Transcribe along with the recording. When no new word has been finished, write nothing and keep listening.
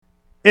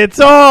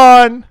It's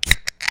on!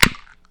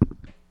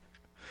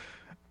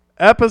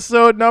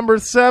 Episode number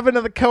 7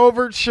 of the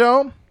Covert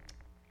Show.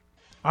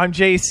 I'm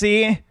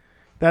JC.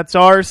 That's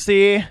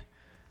RC.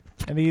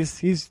 And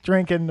he's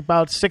drinking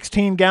about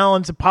 16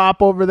 gallons of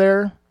pop over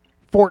there.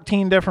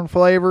 14 different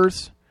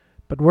flavors.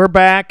 But we're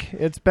back.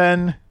 It's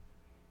been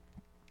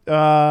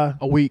a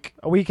week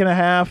and a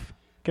half,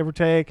 give or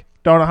take.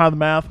 Don't know how the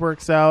math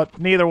works out.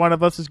 Neither one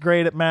of us is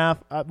great at math.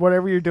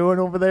 Whatever you're doing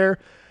over there,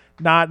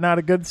 not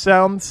a good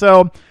sound.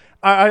 So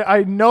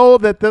I know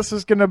that this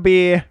is going to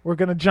be, we're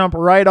going to jump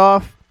right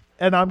off,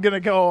 and I'm going to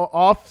go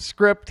off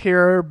script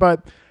here,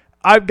 but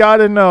I've got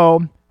to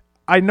know,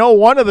 I know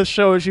one of the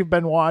shows you've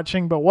been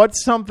watching, but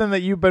what's something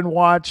that you've been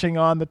watching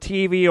on the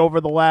TV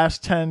over the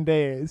last 10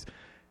 days?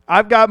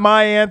 I've got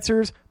my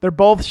answers. They're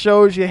both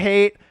shows you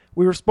hate.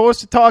 We were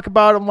supposed to talk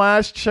about them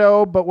last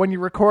show, but when you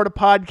record a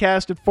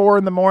podcast at 4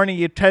 a.m,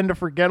 you tend to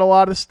forget a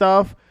lot of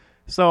stuff.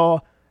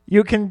 So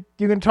you can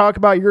talk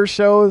about your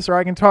shows, or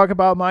I can talk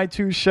about my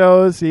 2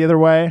 shows. Either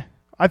way,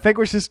 I think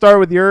we should start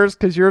with yours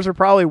because yours are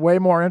probably way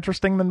more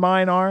interesting than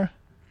mine are.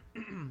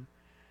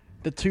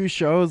 The 2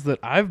 shows that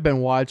I've been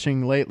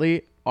watching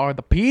lately are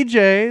the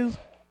PJs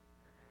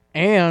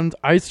and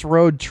Ice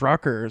Road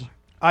Truckers.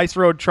 Ice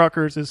Road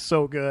Truckers is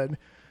so good.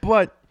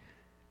 But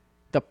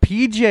the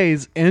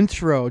PJs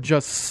intro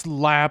just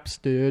slaps,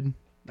 dude.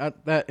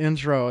 That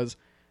intro is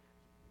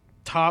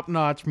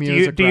top-notch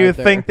music. Do you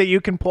think that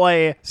you can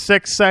play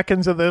 6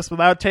 seconds of this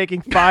without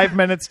taking 5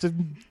 minutes to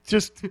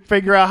just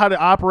figure out how to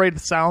operate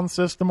the sound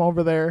system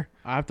over there?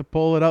 I have to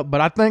pull it up,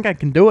 but I think I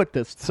can do it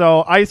this time.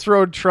 So, Ice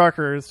Road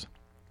Truckers.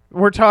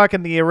 We're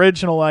talking the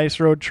original Ice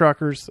Road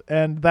Truckers,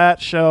 and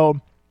that show,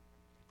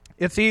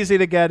 it's easy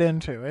to get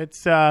into.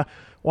 It's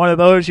one of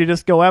those you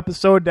just go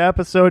episode to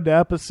episode to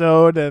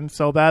episode, and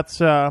so that's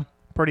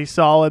pretty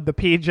solid. The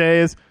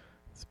PJs,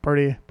 it's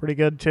pretty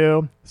good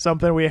too.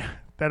 Something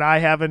that I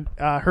haven't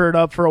heard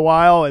of for a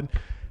while, and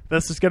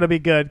this is going to be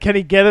good. Can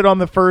he get it on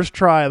the first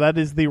try? That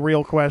is the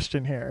real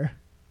question here.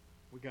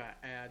 We got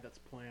an ad that's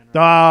playing.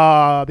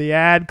 Right the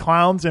ad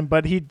clowns him,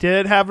 but he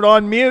did have it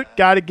on mute.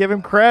 Got to give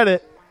him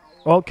credit.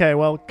 Okay,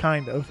 well,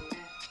 kind of.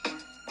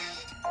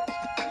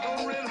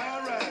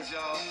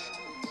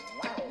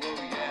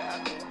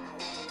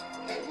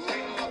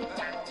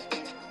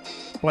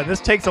 Boy,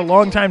 this takes a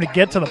long time to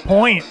get to the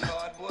point.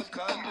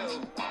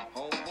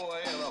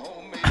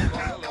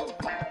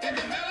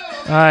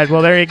 All right,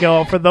 well, there you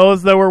go. For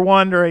those that were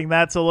wondering,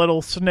 that's a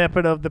little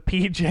snippet of the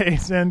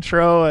PJ's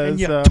intro. And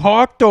you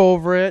talked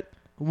over it.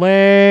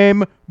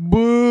 Lame.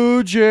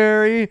 Boo,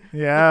 Jerry.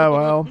 Yeah,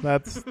 well,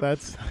 that's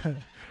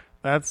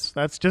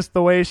just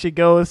the way she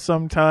goes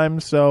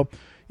sometimes. So,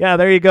 yeah,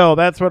 there you go.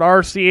 That's what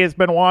RC has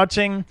been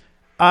watching.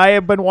 I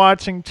have been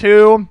watching,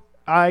 too.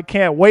 I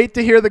can't wait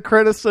to hear the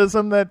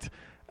criticism that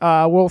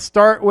we'll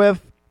start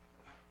with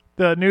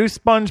the new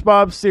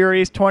SpongeBob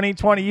series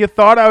 2020. You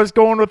thought I was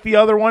going with the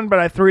other one, but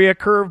I threw you a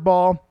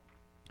curveball.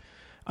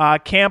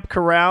 Camp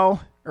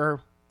Corral,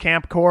 or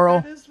Camp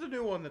Coral. That is the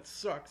new one that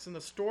sucks, and the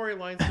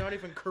storyline's not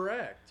even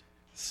correct.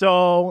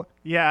 So,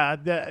 yeah,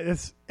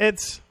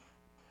 it's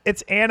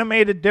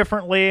animated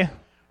differently.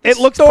 It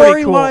looks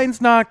pretty cool.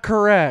 Storyline's not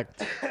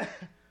correct.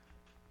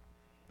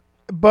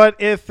 But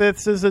if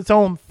it's its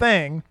own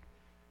thing,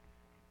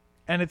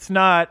 and it's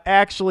not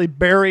actually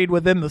buried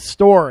within the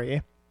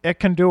story, it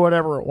can do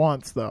whatever it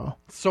wants, though.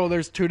 So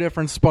there's 2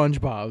 different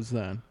SpongeBobs,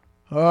 then.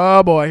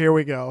 Oh, boy, here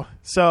we go.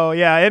 So,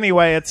 yeah,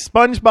 anyway, it's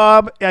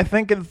SpongeBob. I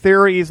think in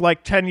theory he's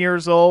like 10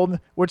 years old,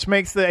 which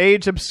makes the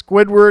age of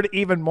Squidward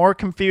even more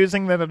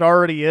confusing than it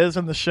already is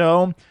in the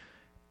show.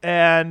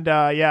 And,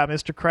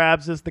 Mr.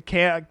 Krabs is the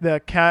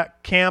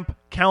camp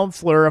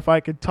counselor, if I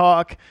could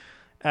talk.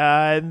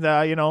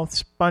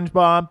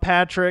 SpongeBob,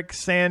 Patrick,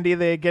 Sandy,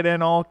 they get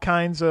in all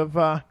kinds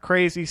of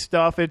crazy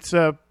stuff. It's,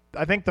 I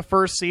think the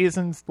first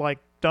season's,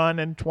 done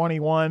in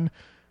 21.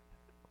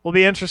 We'll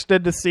be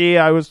interested to see.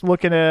 I was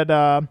looking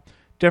at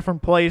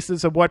different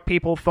places of what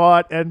people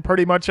thought, and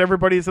pretty much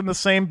everybody's in the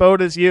same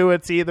boat as you.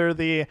 It's either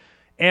the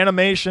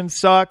animation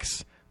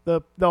sucks,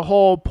 the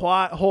whole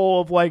plot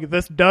hole of,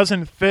 this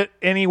doesn't fit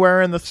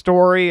anywhere in the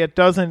story. It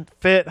doesn't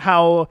fit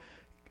how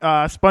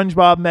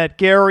SpongeBob met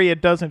Gary.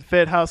 It doesn't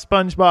fit how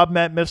SpongeBob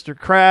met Mr.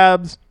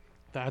 Krabs.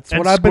 That's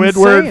what I've been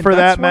saying. For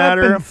that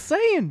matter. I've been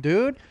saying,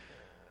 dude.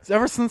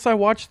 Ever since I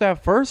watched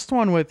that first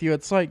one with you,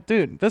 it's like,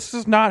 dude, this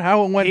is not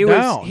how it went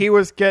down. He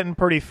was getting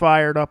pretty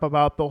fired up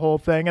about the whole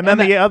thing. And then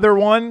the other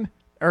one,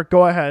 or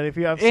go ahead if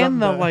you have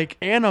something. And the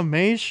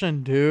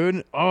animation,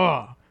 dude.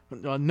 Oh,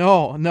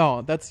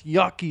 no, that's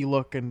yucky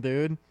looking,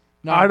 dude.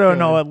 I don't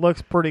know. It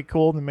looks pretty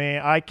cool to me.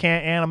 I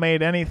can't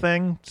animate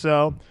anything,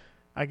 so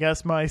I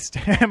guess my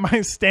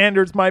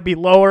standards might be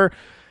lower.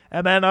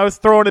 And then I was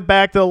throwing it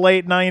back to the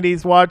late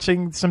 90s,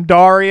 watching some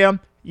Daria.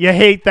 You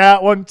hate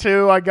that one,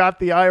 too. I got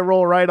the eye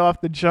roll right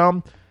off the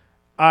jump.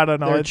 I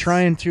don't know. They're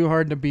trying too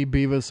hard to be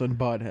Beavis and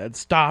Butthead.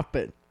 Stop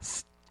it.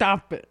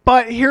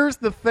 But here's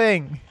the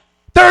thing.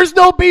 There's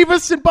no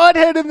Beavis and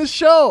Butthead in the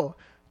show.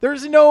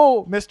 There's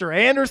no Mr.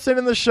 Anderson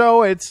in the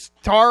show. It's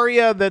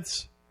Taria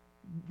that's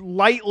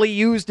lightly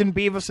used in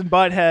Beavis and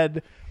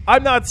Butthead.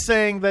 I'm not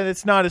saying that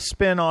it's not a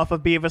spin-off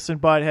of Beavis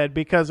and Butthead,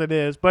 because it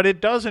is, but it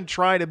doesn't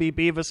try to be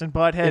Beavis and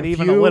Butthead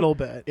a little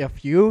bit.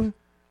 If you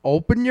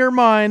open your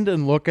mind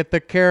and look at the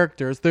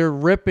characters, they're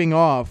ripping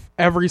off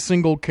every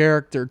single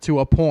character to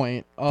a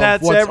point of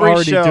That's what's every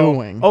already show.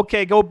 doing.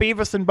 Okay, go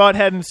Beavis and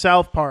Butthead in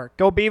South Park.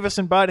 Go Beavis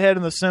and Butthead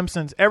in The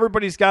Simpsons.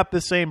 Everybody's got the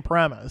same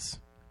premise.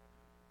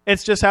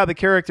 It's just how the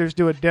characters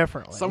do it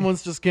differently.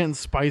 Someone's just getting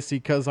spicy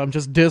because I'm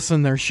just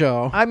dissing their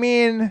show. I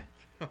mean,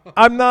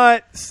 I'm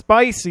not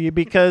spicy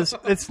because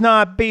it's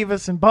not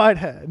Beavis and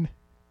Butthead.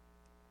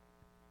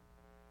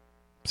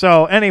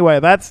 So anyway,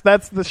 that's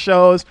the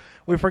shows.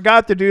 We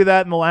forgot to do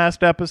that in the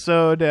last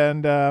episode,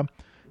 and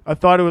I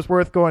thought it was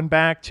worth going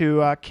back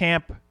to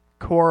Camp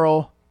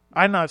Coral.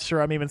 I'm not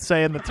sure I'm even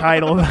saying the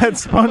title of that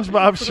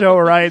SpongeBob show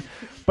right,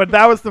 but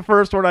that was the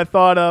first one I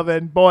thought of,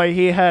 and boy,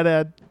 he had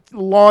a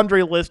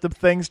laundry list of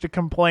things to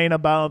complain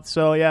about.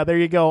 So yeah, there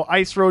you go.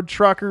 Ice Road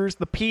Truckers,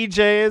 the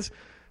PJs,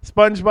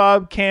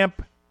 SpongeBob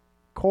Camp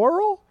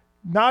Coral?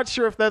 Not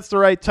sure if that's the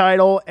right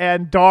title,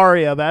 and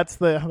Daria. That's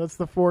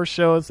the 4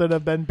 shows that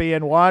have been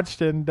being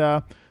watched, and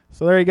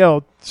so there you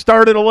go.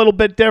 Started a little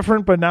bit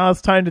different, but now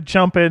it's time to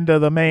jump into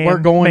the main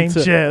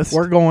gist.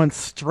 We're going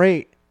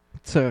straight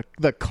to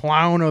the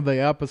clown of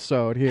the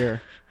episode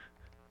here.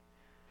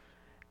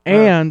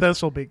 And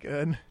this will be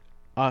good.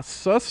 A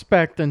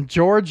suspect in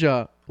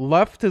Georgia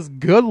left his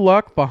good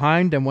luck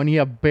behind him when he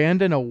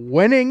abandoned a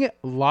winning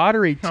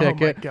lottery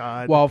ticket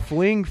while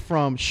fleeing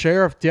from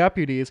sheriff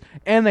deputies,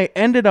 and they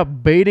ended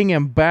up baiting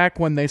him back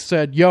when they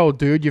said, "Yo,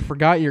 dude, you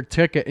forgot your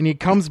ticket," and he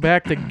comes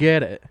back to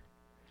get it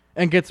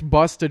and gets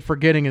busted for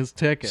getting his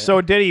ticket. So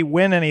did he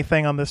win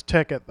anything on this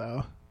ticket,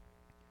 though?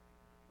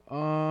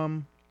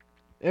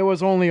 It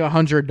was only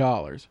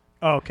 $100.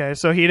 Okay,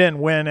 so he didn't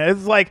win.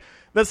 It's like,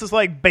 this is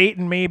like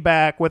baiting me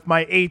back with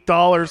my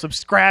 $8 of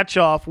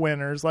scratch-off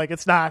winners. Like,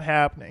 it's not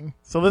happening.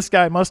 So this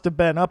guy must have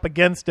been up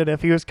against it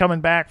if he was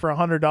coming back for a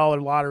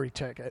 $100 lottery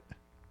ticket.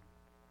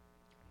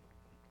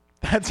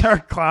 That's our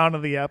clown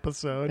of the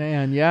episode.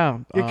 And yeah.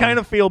 You kind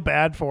of feel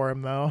bad for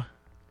him, though.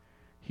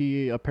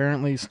 He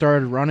apparently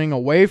started running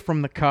away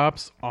from the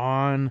cops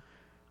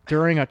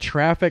during a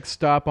traffic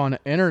stop on an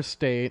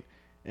interstate.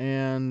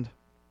 And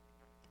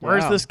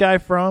where's this guy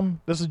from?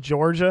 This is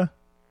Georgia?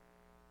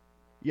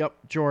 Yep,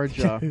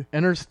 Georgia.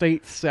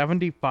 Interstate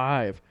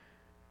 75.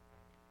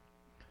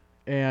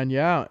 And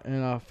yeah, in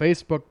a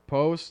Facebook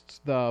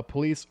post, the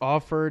police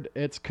offered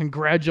its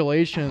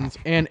congratulations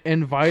and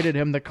invited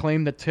him to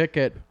claim the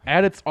ticket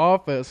at its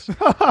office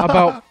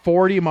about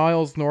 40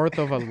 miles north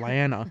of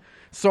Atlanta.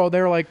 So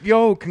they're like,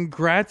 "Yo,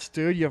 congrats,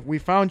 dude. We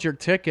found your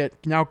ticket.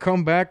 Now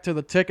come back to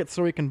the ticket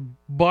so we can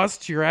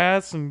bust your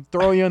ass and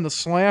throw you in the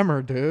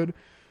slammer, dude."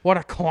 What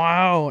a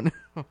clown.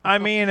 I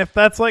mean, if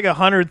that's like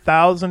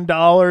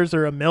 $100,000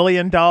 or $1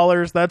 million,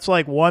 that's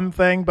like one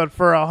thing. But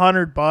for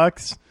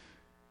 $100,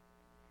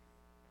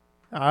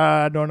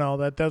 I don't know.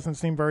 That doesn't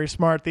seem very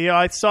smart.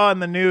 I saw in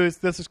the news,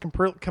 this is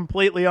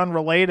completely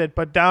unrelated,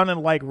 but down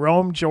in like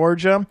Rome,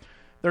 Georgia,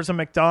 there's a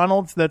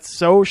McDonald's that's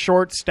so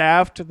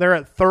short-staffed. They're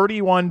at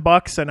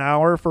 $31 an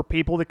hour for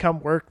people to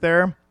come work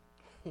there.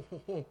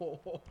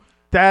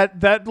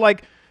 That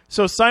like...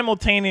 So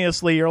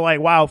simultaneously, you're like,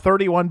 wow,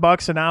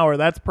 $31 an hour,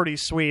 that's pretty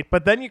sweet.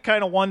 But then you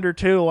kind of wonder,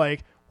 too,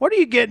 like, what are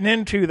you getting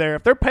into there?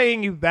 If they're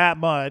paying you that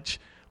much,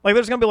 like,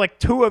 there's going to be like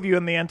 2 of you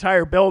in the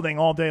entire building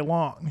all day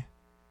long.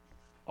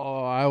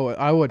 Oh,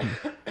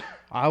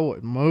 I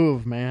would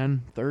move,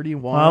 man.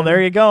 31. Well,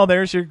 there you go.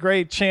 There's your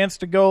great chance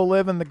to go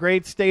live in the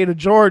great state of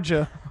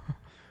Georgia.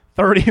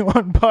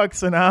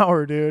 $31 an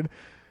hour, dude.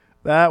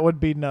 That would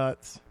be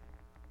nuts.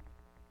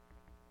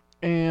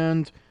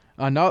 And...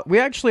 we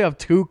actually have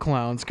 2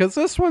 clowns, because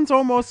this one's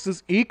almost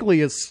as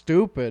equally as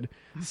stupid.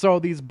 So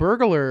these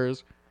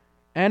burglars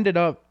ended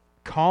up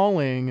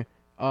calling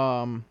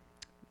and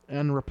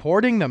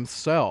reporting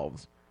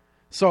themselves.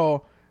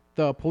 So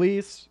the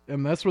police,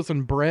 and this was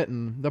in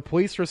Britain, the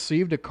police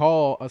received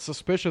a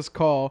suspicious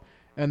call,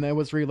 and it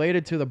was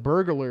related to the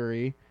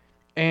burglary.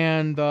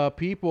 And the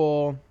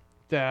people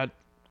that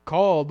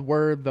called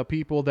were the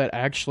people that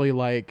actually,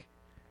 like,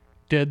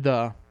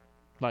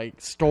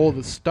 stole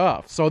the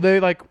stuff. So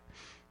they, like,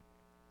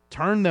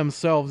 turned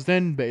themselves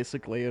in,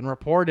 basically, and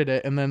reported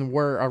it, and then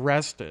were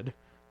arrested.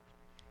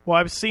 Well,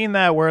 I've seen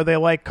that where they,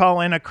 like, call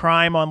in a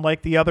crime on,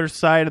 like, the other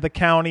side of the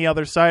county,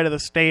 other side of the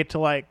state to,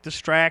 like,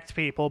 distract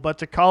people. But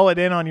to call it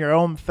in on your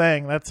own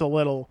thing, that's a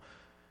little...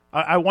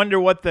 I wonder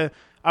what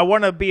I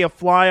want to be a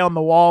fly on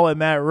the wall in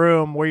that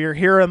room where you're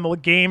hearing the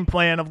game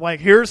plan of, like,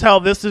 here's how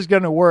this is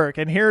going to work,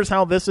 and here's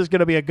how this is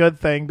going to be a good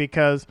thing,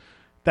 because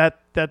that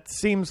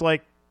seems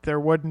like there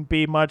wouldn't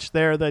be much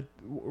there that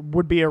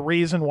would be a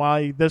reason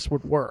why this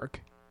would work.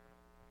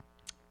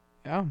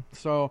 Yeah,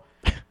 so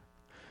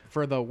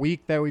for the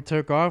week that we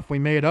took off, we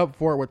made up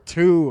for it with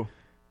 2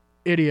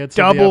 idiots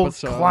of the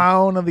episode. Double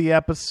clown of the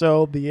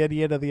episode, the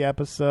idiot of the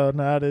episode.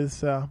 That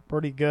is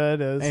pretty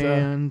good.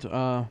 And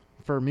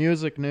for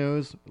music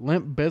news,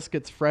 Limp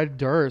Bizkit's Fred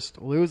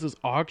Durst loses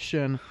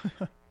auction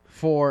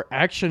for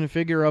action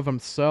figure of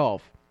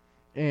himself.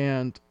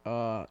 and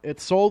it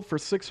sold for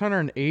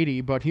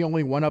 $680, but he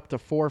only went up to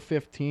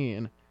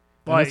 $415.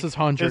 Like, this is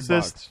 $100. Is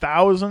this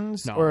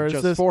thousands? No, or is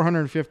just this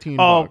 $415.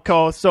 Oh,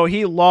 cool. So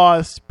he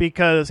lost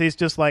because he's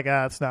just like,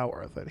 it's not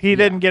worth it. He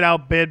didn't get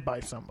outbid by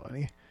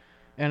somebody.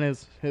 And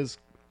his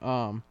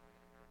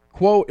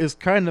quote is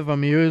kind of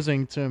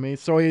amusing to me.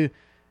 So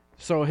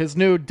his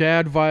new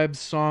Dad Vibes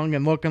song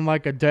and Looking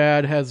Like a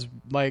Dad has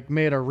like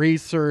made a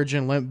resurge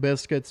in Limp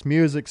Bizkit's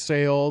music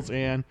sales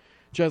and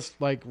just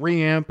like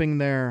reamping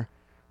their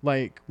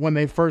like when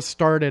they first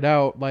started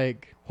out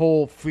like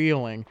whole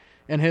feeling.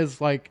 And his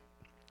like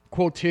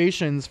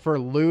quotations for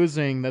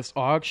losing this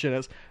auction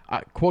is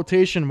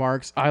quotation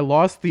marks, I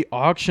lost the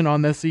auction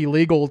on this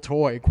illegal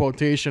toy,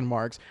 quotation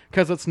marks,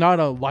 because it's not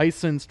a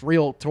licensed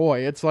real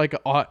toy. It's like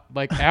a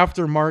like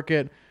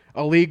aftermarket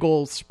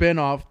illegal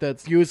spin-off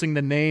that's using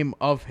the name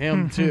of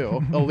him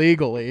too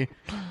illegally.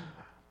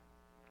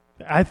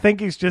 I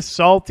think he's just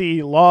salty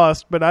he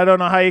lost, but I don't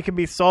know how you can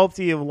be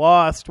salty you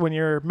lost when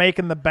you're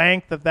making the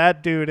bank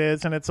that dude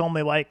is, and it's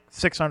only like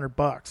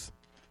 $600.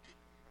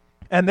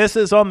 And this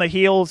is on the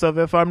heels of,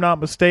 if I'm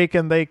not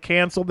mistaken, they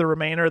canceled the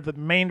remainder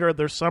of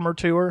their summer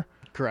tour.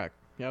 Correct.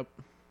 Yep.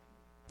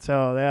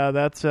 So yeah,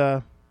 that's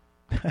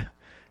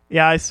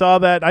yeah, I saw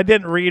that. I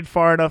didn't read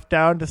far enough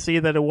down to see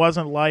that it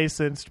wasn't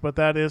licensed, but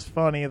that is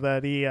funny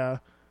that he. I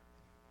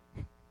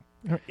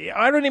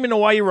don't even know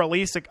why you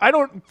release it.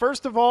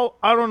 First of all,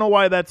 I don't know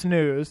why that's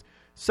news.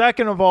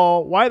 Second of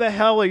all, why the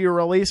hell are you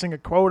releasing a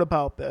quote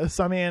about this?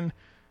 I mean,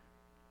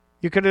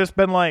 you could have just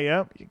been like,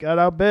 "Yep, you got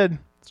outbid.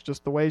 It's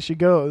just the way she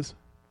goes."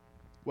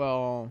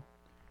 Well,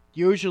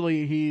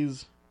 usually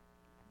he's.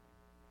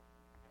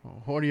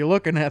 What are you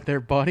looking at there,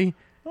 buddy?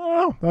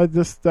 Oh, I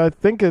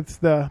think it's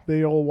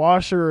the old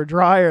washer or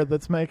dryer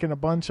that's making a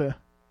bunch of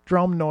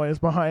drum noise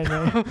behind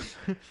me.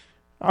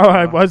 Oh,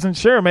 I wasn't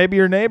sure. Maybe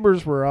your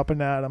neighbors were up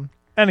and at him.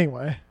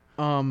 Anyway.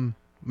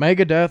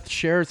 Megadeth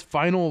shares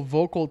final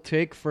vocal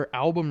take for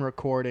album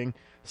recording.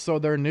 So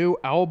their new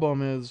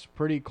album is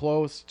pretty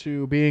close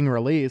to being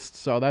released.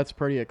 So that's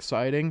pretty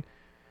exciting.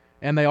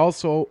 And they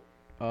also,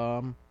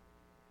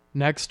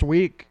 next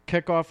week,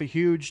 kick off a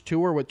huge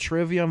tour with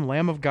Trivium,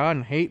 Lamb of God,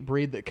 and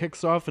Hatebreed that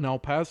kicks off in El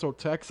Paso,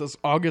 Texas,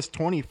 August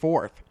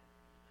 24th.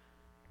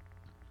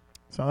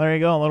 So there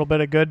you go. A little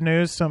bit of good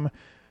news. Some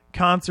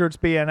concerts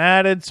being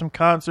added, some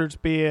concerts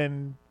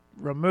being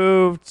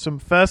removed, some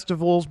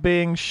festivals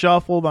being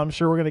shuffled. I'm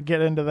sure we're going to get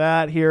into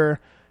that here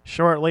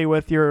shortly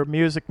with your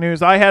music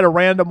news. I had a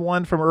random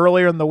one from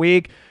earlier in the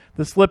week.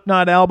 The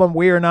Slipknot album,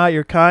 We Are Not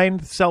Your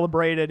Kind,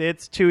 celebrated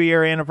its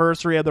 2-year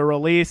anniversary of the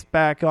release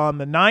back on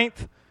the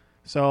 9th.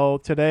 So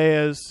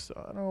today is,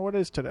 I don't know, what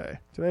is today?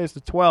 Today is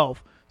the 12th.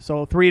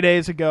 So 3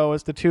 days ago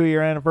is the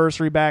 2-year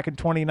anniversary back in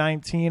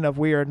 2019 of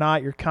We Are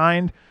Not Your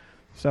Kind.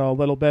 So a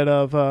little bit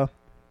of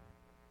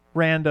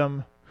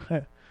random,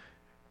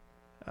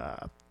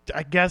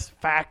 I guess,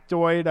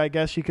 factoid, I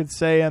guess you could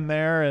say in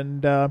there.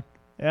 And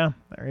yeah,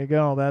 there you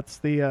go. That's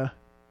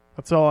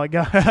all I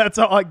got. That's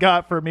all I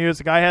got for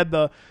music. I had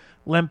the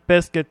Limp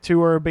Bizkit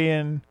tour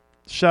being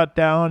shut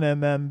down,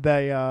 and then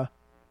the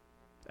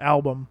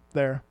album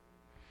there.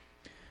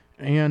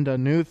 And a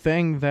new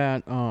thing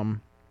that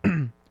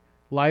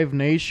Live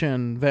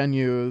Nation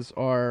venues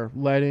are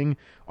letting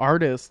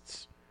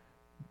artists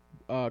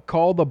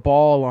call the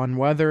ball on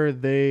whether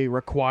they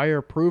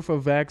require proof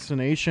of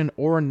vaccination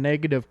or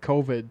negative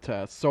COVID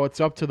tests. So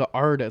it's up to the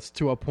artist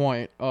to a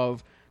point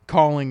of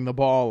calling the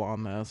ball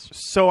on this.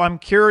 So I'm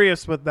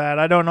curious with that.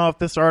 I don't know if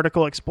this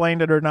article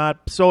explained it or not.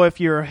 So if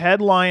your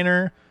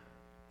headliner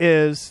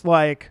is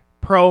like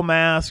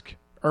pro-mask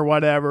or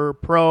whatever,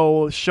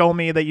 pro show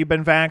me that you've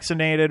been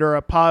vaccinated or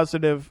a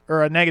positive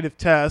or a negative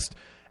test,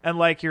 and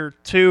like your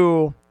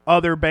two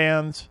other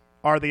bands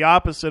are the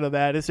opposite of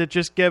that, is it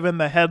just given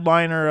the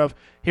headliner of,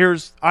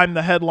 I'm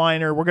the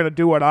headliner, we're going to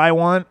do what I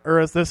want, or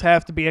does this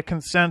have to be a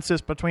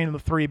consensus between the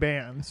three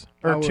bands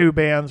or two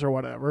bands or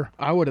whatever?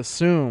 I would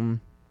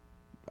assume,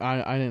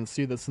 I didn't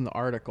see this in the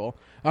article,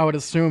 I would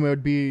assume it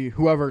would be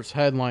whoever's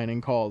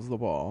headlining calls the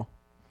ball.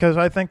 Because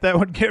I think that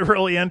would get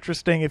really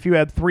interesting if you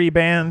had three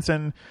bands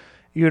and,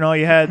 you know,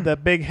 you had the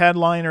big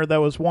headliner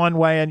that was one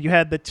way and you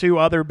had the two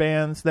other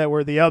bands that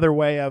were the other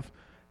way of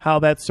how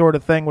that sort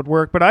of thing would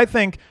work. But I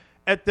think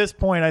at this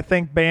point, I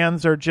think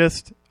bands are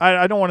just,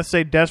 I don't want to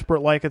say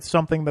desperate like it's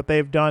something that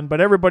they've done, but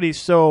everybody's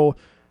so,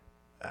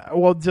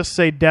 well, just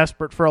say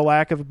desperate for a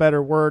lack of a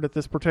better word at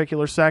this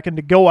particular second,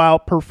 to go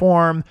out,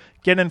 perform,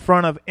 get in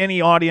front of any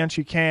audience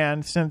you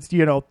can, since,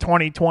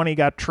 2020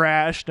 got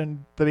trashed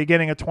and the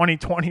beginning of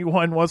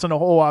 2021 wasn't a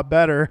whole lot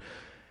better.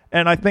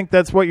 And I think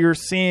that's what you're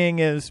seeing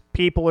is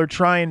people are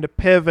trying to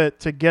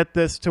pivot to get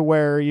this to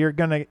where you're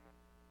going to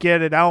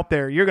get it out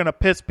there. You're going to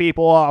piss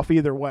people off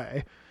either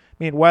way.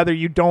 I mean, whether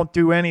you don't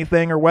do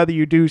anything or whether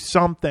you do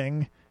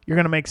something, you're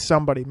going to make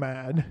somebody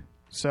mad.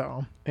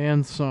 So,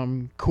 and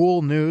some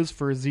cool news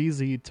for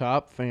ZZ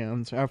Top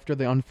fans after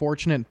the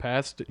unfortunate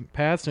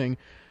passing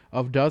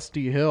of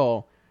Dusty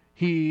Hill.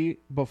 He,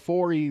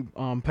 before he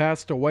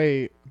passed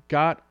away,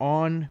 got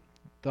on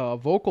the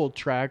vocal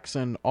tracks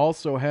and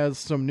also has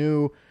some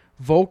new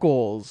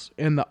vocals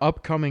in the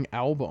upcoming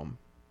album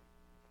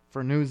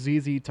for new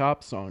ZZ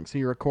Top songs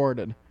he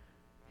recorded.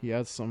 He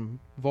has some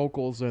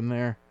vocals in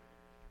there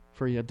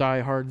for you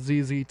diehard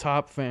ZZ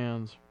Top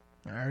fans.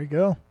 There you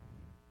go.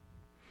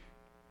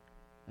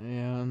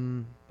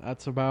 And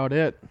that's about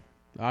it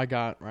I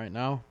got right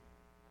now.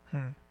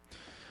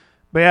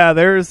 But yeah,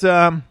 there's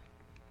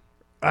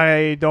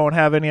I don't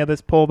have any of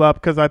this pulled up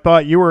because I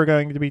thought you were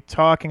going to be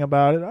talking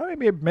about it.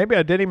 Maybe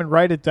I didn't even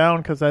write it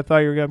down because I thought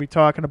you were going to be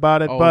talking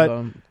about it.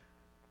 But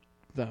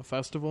the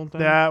festival thing?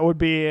 That would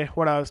be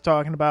what I was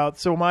talking about.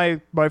 So my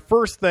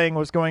first thing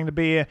was going to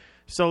be,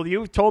 so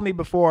you told me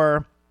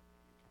before,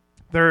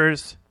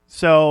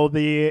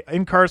 the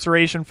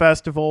incarceration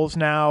festivals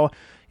now,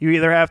 you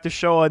either have to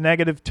show a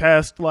negative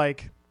test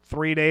like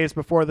 3 days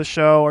before the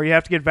show, or you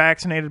have to get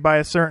vaccinated by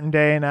a certain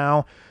day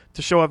now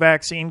to show a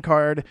vaccine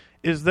card.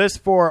 Is this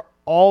for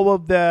all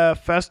of the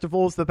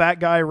festivals that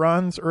guy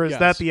runs, or is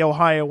that the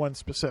Ohio one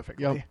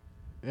specifically? Yep.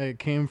 It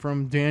came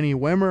from Danny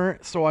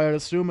Wimmer, so I would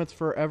assume it's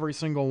for every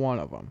single one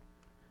of them.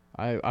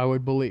 I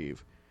would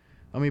believe.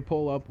 Let me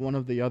pull up one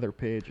of the other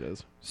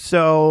pages.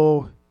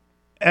 So,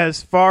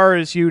 as far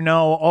as you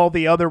know, all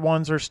the other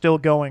ones are still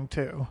going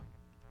too.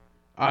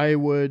 I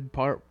would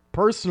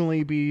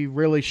personally be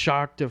really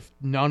shocked if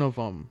none of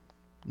them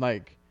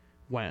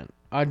went.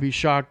 I'd be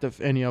shocked if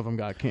any of them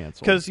got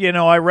canceled. Because,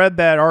 I read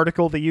that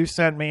article that you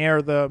sent me,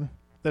 or the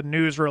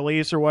news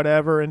release or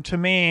whatever, and to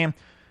me,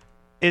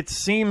 it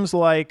seems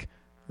like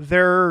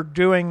they're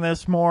doing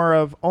this more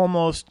of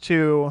almost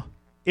to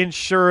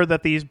ensure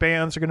that these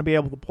bands are going to be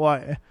able to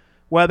play.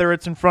 Whether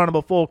it's in front of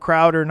a full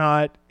crowd or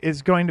not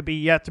is going to be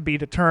yet to be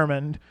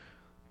determined.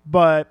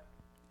 But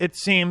it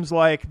seems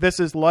like this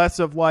is less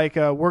of like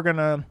it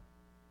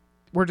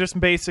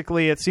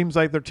seems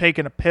like they're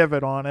taking a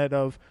pivot on it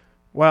of,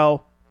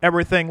 well,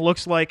 everything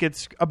looks like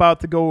it's about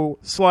to go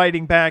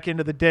sliding back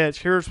into the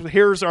ditch.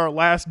 Here's our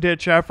last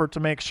ditch effort to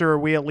make sure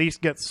we at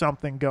least get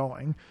something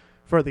going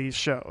for these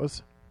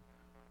shows.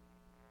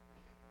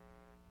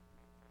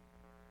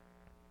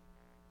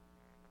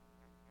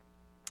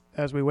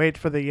 As we wait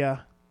for the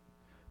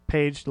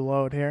page to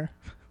load here.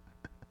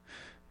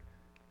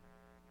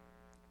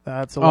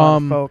 That's a lot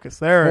of focus.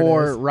 There it is.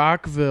 For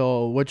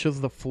Rockville, which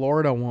is the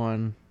Florida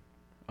one,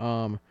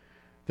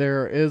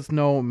 there is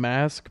no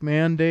mask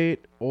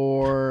mandate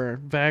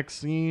or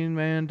vaccine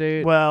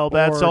mandate. Well,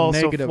 that's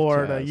also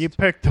Florida. Test. You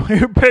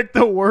picked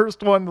the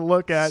worst one to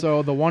look at.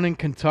 So the one in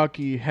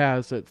Kentucky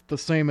has it, the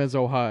same as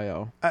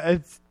Ohio.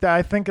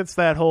 I think it's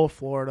that whole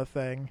Florida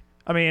thing.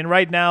 I mean,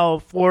 right now,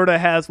 Florida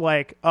has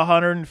like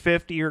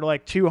 150 or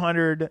like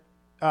 200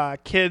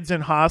 kids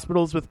in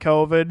hospitals with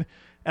COVID,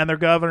 and their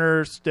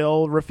governor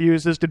still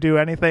refuses to do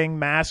anything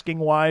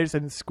masking-wise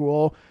in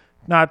school.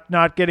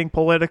 Not getting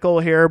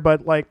political here,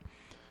 but like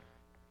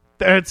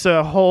it's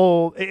a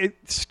whole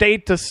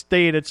state to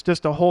state. It's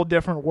just a whole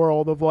different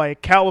world of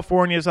like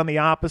California's on the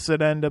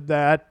opposite end of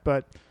that.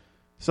 But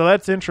so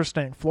that's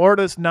interesting.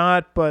 Florida's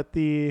not, but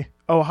the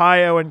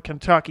Ohio and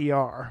Kentucky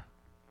are.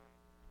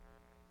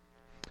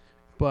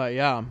 But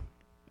yeah,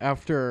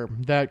 after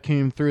that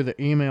came through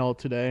the email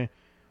today,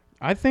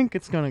 I think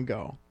it's going to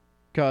go.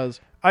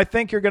 Because I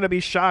think you're going to be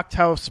shocked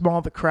how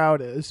small the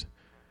crowd is.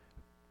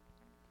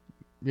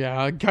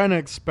 Yeah, I kind of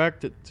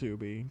expect it to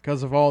be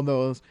because of all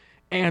those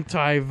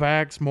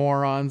anti-vax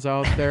morons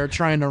out there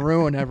trying to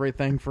ruin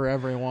everything for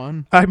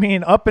everyone. I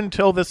mean, up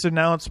until this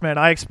announcement,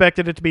 I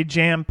expected it to be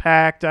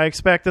jam-packed. I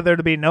expected there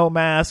to be no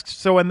masks.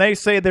 So when they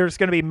say there's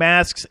going to be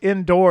masks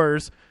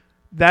indoors,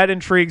 that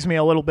intrigues me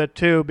a little bit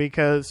too,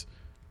 because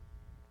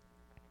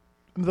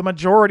the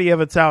majority of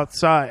it's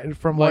outside,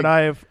 from what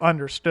I've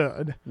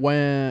understood.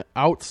 When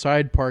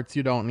outside parts,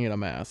 you don't need a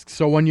mask.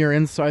 So when you're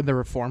inside the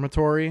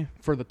reformatory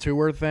for the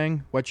tour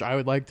thing, which I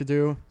would like to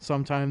do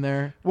sometime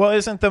there. Well,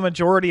 isn't the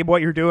majority of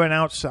what you're doing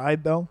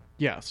outside, though?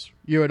 Yes.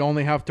 You would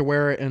only have to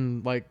wear it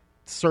in, like,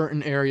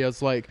 certain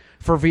areas. Like,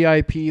 for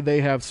VIP,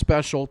 they have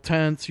special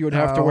tents. You would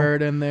have to wear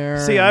it in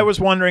there. See, I was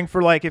wondering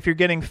for, like, if you're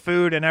getting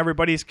food and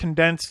everybody's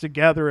condensed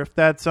together, if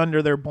that's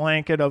under their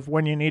blanket of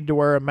when you need to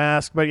wear a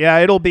mask. But, yeah,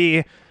 it'll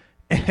be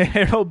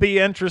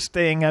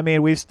interesting. I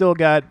mean, we've still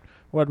got,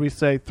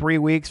 3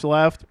 weeks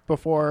left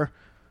before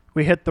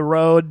we hit the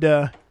road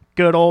to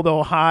good old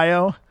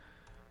Ohio.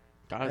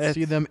 Gotta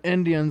see them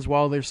Indians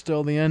while they're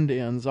still the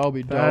Indians. I'll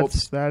be dope.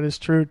 That is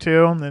true,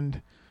 too.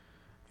 And,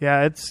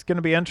 yeah, it's going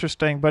to be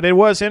interesting. But it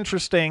was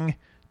interesting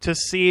to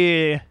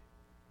see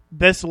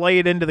this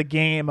late into the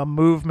game a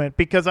movement,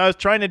 because I was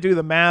trying to do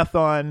the math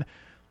on,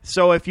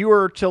 so if you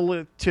were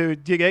to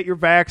get your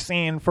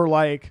vaccine for,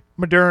 like,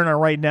 Moderna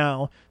right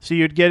now, so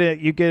you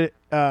get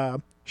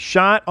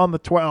shot on the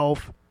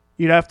 12th,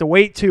 you'd have to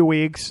wait 2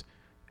 weeks,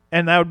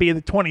 and that would be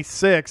the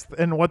 26th.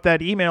 And what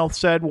that email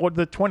said,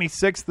 the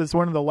 26th is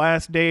one of the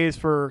last days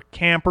for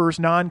campers,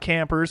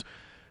 non-campers.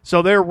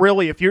 So they're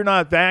really, if you're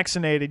not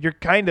vaccinated, you're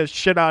kind of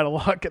shit out of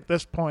luck at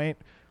this point.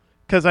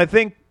 Because I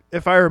think,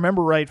 if I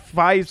remember right,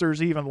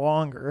 Pfizer's even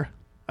longer.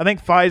 I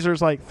think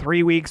Pfizer's like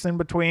 3 weeks in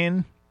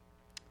between.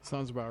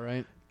 Sounds about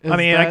right.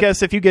 I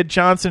guess if you get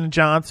Johnson &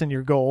 Johnson,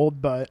 you're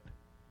gold, but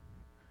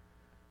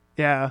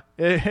Yeah,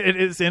 it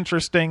is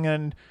interesting,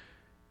 and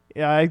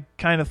yeah, I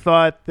kind of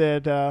thought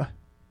that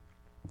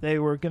they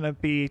were going to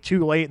be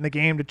too late in the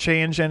game to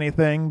change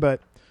anything,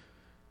 but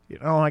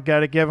I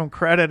got to give them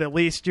credit. At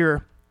least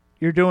you're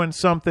doing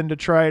something to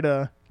try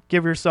to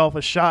give yourself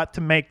a shot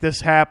to make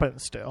this happen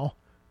still.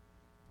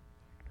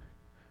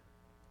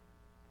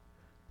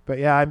 But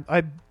yeah,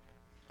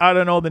 I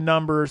don't know the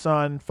numbers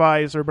on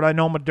Pfizer, but I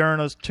know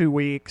Moderna's 2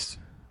 weeks.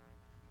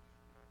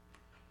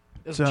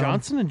 Is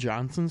Johnson &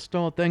 Johnson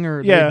still a thing, or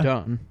are they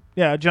done?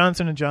 Yeah,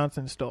 Johnson &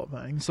 Johnson's still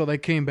a thing. So they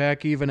came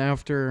back even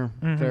after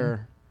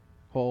their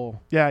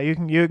whole... Yeah, you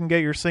can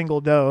get your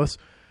single dose,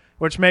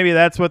 which maybe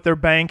that's what they're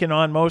banking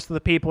on. Most of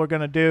the people are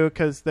going to do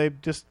because they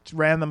just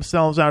ran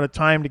themselves out of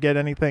time to get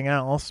anything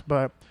else.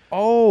 But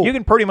you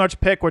can pretty much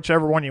pick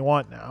whichever one you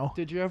want now.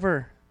 Did you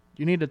ever...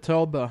 You need to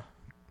tell the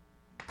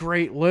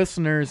great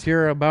listeners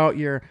here about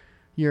your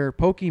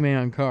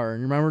Pokemon card.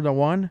 You remember the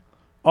one?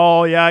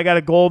 Oh, yeah, I got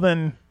a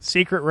golden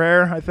secret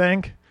rare, I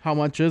think. How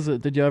much is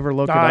it? Did you ever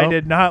look it up? I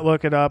did not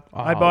look it up.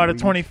 I bought a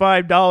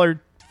 $25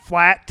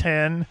 flat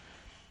tin,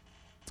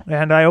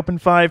 and I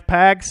opened 5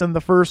 packs, and the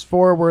first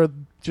 4 were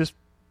just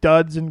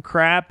duds and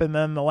crap, and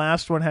then the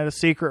last one had a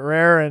secret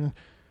rare, and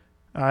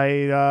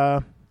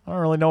I don't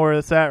really know where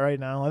it's at right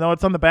now. I know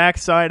it's on the back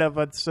side of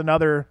it's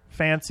another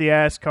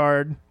fancy-ass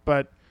card,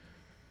 but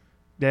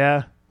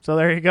yeah. So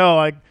there you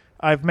go.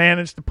 I've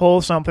managed to pull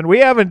something.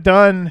 We haven't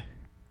done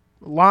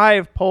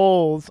live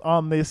polls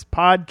on this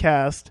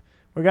podcast.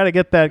 We got to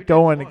get that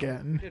going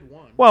again. We did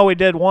one. Well, we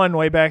did one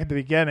way back at the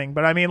beginning,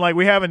 but I mean,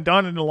 we haven't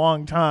done it in a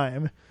long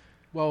time.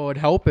 Well, it would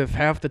help if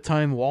half the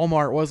time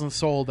Walmart wasn't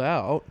sold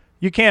out.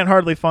 You can't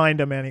hardly find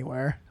them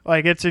anywhere.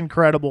 It's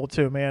incredible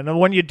too, man. And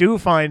when you do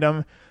find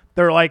them,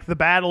 they're like the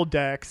battle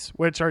decks,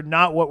 which are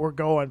not what we're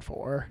going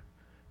for.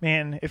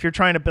 Man, if you're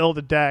trying to build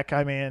a deck,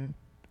 I mean,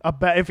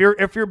 if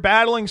you're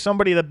battling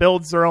somebody that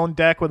builds their own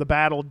deck with a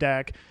battle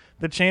deck,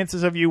 the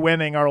chances of you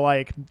winning are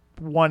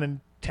 1 in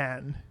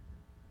 10,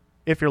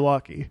 if you're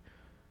lucky.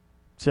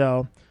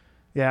 So,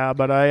 yeah,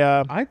 but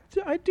I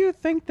do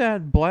think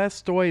that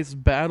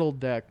Blastoise battle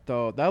deck,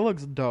 though, that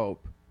looks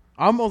dope.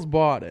 I almost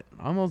bought it.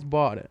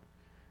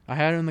 I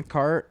had it in the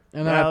cart,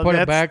 and then I put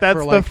it back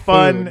for the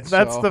fun. Food,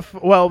 that's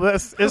so.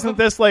 This isn't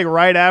this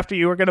right after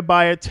you were going to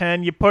buy a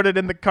 10, you put it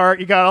in the cart,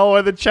 you got all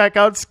of the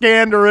checkout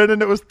scanned in,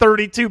 and it was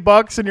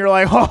 $32, and you're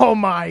like, oh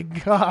my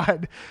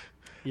God.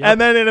 Yep.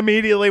 And then it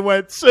immediately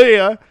went, see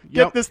ya,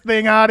 get this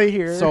thing out of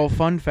here. So,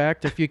 fun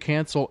fact, if you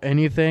cancel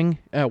anything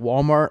at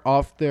Walmart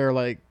off their,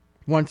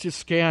 once you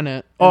scan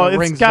it,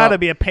 it's got to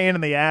be a pain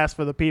in the ass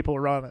for the people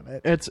running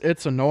it.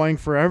 It's annoying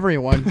for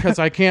everyone because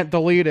I can't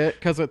delete it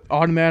because it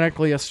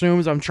automatically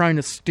assumes I'm trying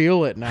to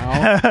steal it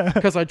now.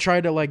 Because I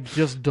tried to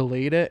just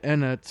delete it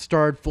and it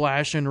started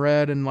flashing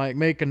red and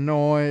making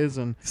noise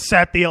and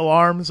set the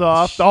alarms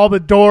off. All the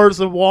doors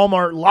of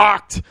Walmart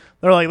locked.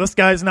 They're like, this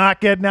guy's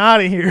not getting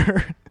out of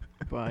here.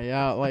 But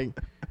yeah,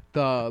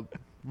 the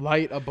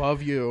light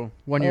above you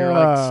when you're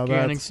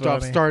scanning stuff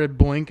funny. Started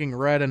blinking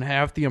red, and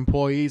half the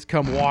employees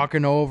come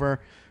walking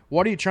over.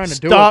 What are you trying to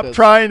do with this? Stop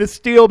trying to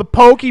steal the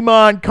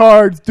Pokemon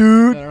cards,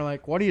 dude. And they're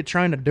like, what are you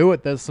trying to do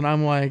with this? And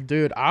I'm like,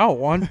 dude, I don't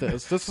want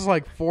this. This is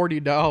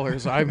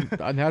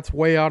 $40. That's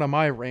way out of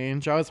my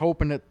range. I was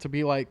hoping it to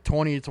be $20,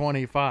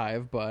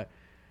 $25, but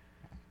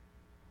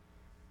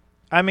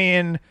I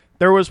mean,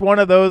 there was one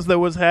of those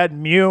that had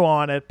Mew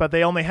on it, but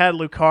they only had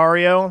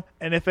Lucario.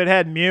 And if it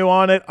had Mew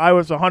on it, I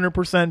was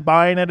 100%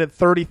 buying it at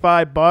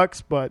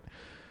 $35. But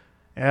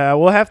yeah,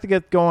 we'll have to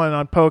get going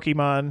on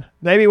Pokemon.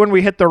 Maybe when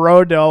we hit the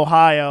road to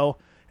Ohio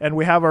and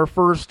we have our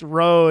first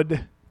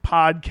road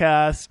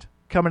podcast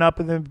coming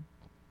up in the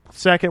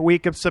second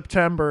week of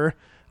September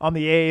on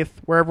the 8th,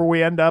 wherever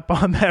we end up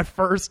on that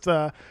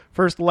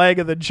first leg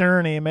of the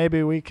journey,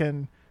 maybe we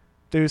can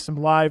do some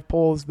live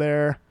polls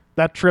there.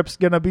 That trip's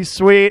going to be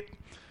sweet.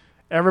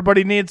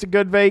 Everybody needs a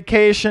good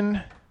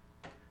vacation,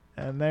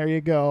 and there you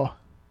go.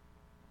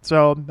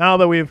 So now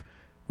that we've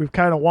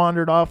kind of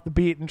wandered off the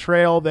beaten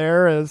trail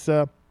there,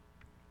 do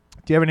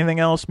you have anything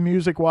else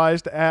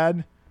music-wise to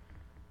add?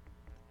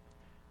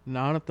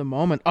 Not at the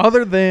moment.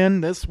 Other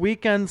than this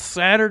weekend,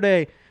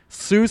 Saturday,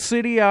 Sioux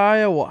City,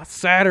 Iowa.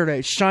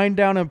 Saturday,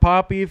 Shinedown and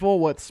Pop Evil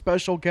with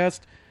special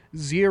guest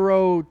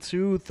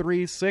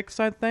 0236,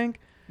 I think.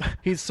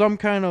 He's some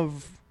kind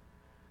of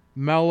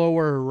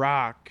mellower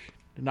rock.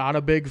 Not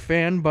a big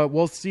fan, but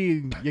we'll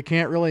see. You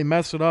can't really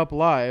mess it up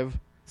live.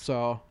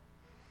 So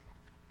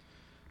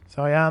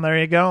yeah, there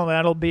you go.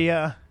 That'll be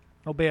a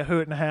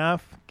hoot and a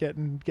half.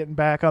 Getting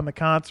back on the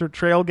concert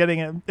trail.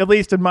 Getting, at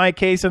least in my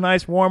case, a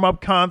nice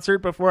warm-up concert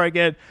before I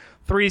get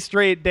 3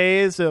 straight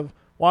days of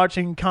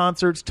watching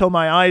concerts till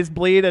my eyes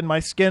bleed and my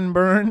skin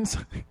burns.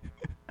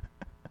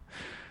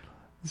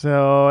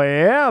 So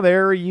yeah,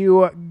 there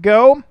you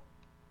go.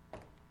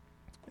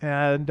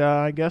 And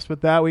I guess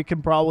with that, we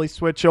can probably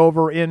switch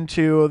over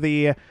into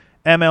the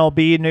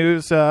MLB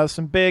news.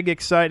 Some big,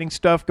 exciting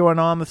stuff going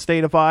on in the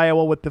state of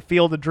Iowa with the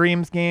Field of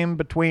Dreams game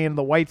between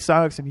the White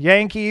Sox and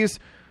Yankees.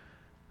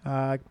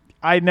 I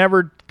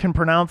never can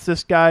pronounce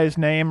this guy's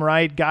name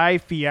right. Guy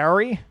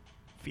Fieri.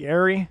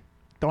 Fieri,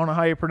 don't know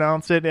how you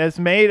pronounce it, has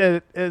made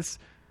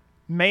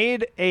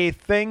a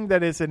thing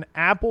that is an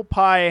apple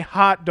pie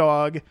hot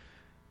dog,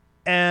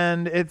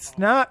 and it's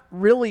not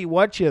really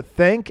what you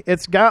think.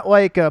 It's got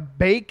like a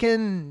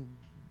bacon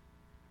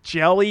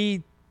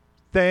jelly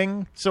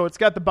thing. So it's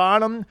got the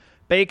bottom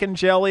bacon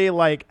jelly,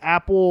 like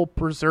apple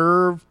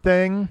preserve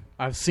thing.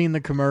 I've seen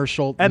the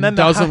commercial. And then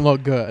doesn't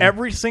look good.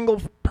 Every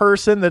single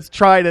person that's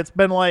tried it's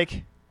been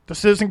like,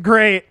 this isn't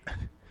great.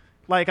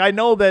 Like, I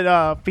know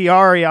that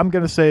Fieri, I'm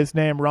going to say his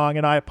name wrong,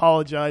 and I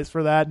apologize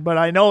for that, but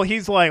I know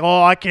he's like,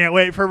 oh, I can't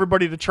wait for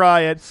everybody to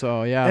try it.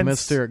 So, yeah, and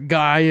Mr.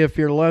 Guy, if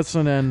you're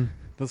listening,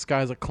 this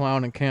guy's a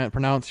clown and can't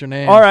pronounce your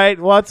name. All right,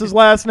 what's his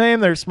last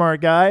name there,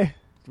 smart guy?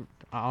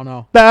 I don't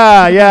know.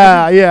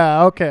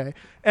 Yeah, okay.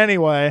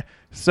 Anyway,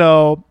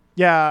 so,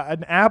 yeah,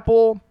 an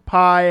apple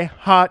pie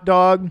hot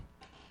dog.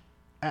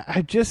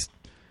 I just...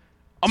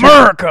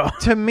 America!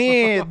 To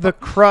me, the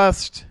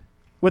crust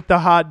with the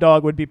hot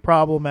dog would be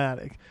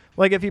problematic.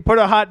 Like, if you put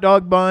a hot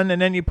dog bun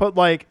and then you put,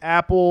 like,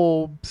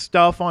 apple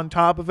stuff on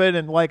top of it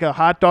and, like, a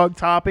hot dog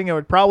topping, it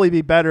would probably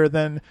be better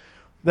than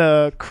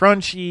the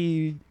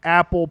crunchy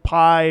apple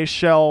pie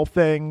shell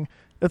thing.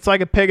 It's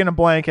like a pig in a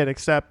blanket,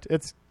 except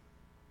it's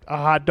a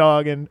hot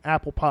dog and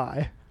apple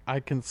pie. I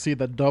can see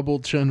the double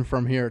chin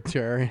from here,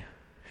 Terry.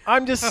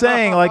 I'm just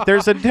saying, like,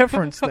 there's a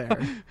difference there.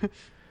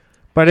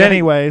 But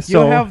anyway,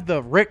 so... You have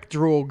the Rick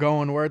drool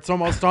going where it's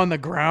almost on the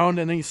ground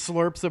and he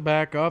slurps it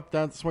back up.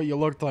 That's what you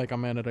looked like a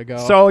minute ago.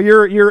 So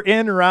you're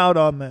in or out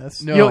on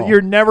this? No.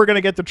 You're never going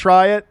to get to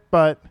try it,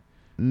 but...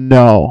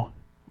 No.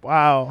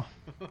 Wow.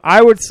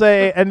 I would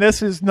say, and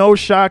this is no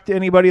shock to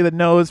anybody that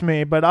knows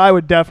me, but I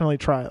would definitely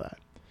try that.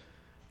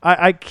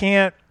 I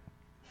can't...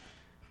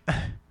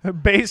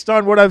 Based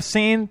on what I've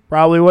seen,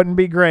 probably wouldn't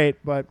be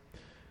great, but...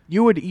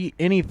 You would eat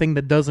anything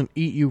that doesn't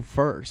eat you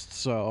first,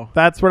 so...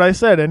 That's what I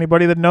said.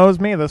 Anybody that knows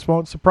me, this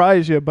won't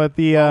surprise you, but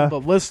the... the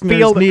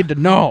listeners need to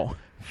know.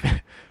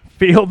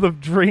 Field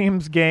of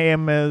Dreams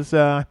game is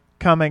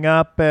coming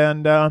up,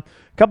 and a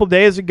couple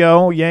days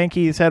ago,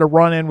 Yankees had a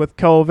run-in with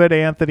COVID.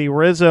 Anthony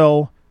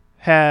Rizzo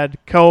had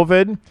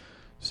COVID,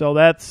 so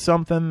that's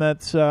something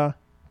that's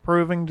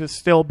proving to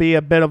still be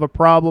a bit of a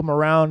problem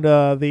around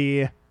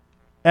the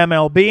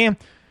MLB.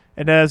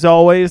 And as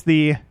always,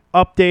 the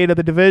update of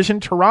the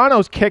division.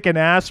 Toronto's kicking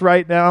ass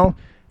right now,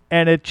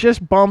 and it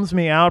just bums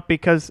me out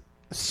because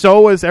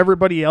so is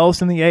everybody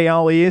else in the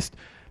AL East.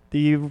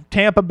 The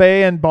Tampa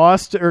Bay and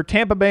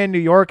New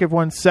York have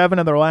won 7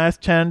 of their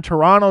last 10.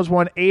 Toronto's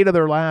won 8 of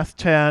their last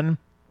 10.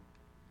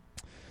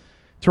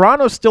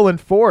 Toronto's still in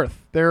 4th.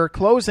 They're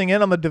closing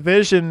in on the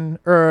division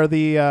or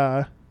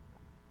the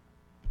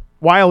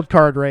wild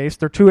card race.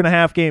 They're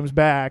 2.5 games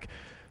back.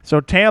 So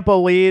Tampa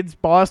leads,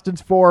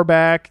 Boston's 4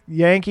 back,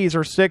 Yankees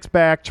are 6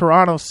 back,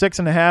 Toronto's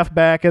 6.5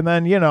 back, and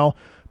then,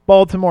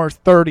 Baltimore's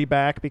 30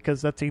 back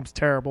because that team's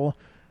terrible.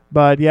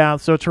 But, yeah,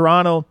 so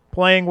Toronto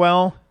playing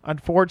well,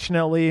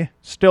 unfortunately,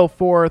 still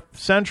 4th.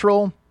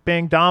 Central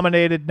being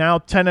dominated, now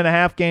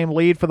 10.5 game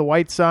lead for the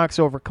White Sox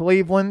over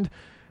Cleveland.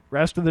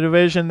 Rest of the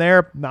division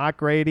there, not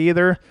great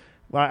either.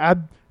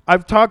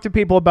 I've talked to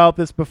people about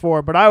this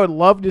before, but I would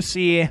love to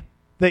see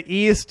the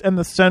East and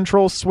the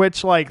Central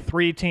switch like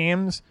 3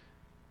 teams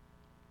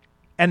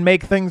and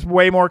make things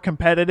way more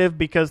competitive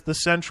because the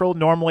Central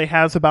normally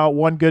has about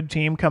 1 good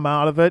team come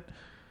out of it.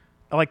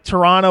 Like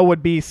Toronto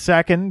would be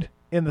 2nd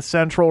in the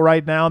Central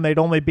right now, and they'd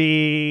only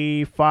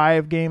be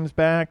 4 games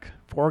back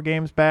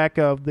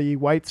of the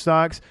White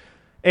Sox.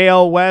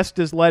 AL West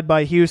is led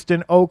by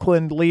Houston.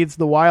 Oakland leads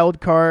the wild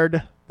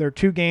card. They're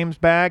 2 games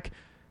back.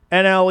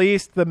 NL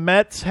East, the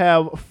Mets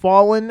have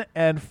fallen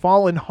and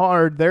fallen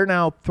hard. They're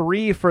now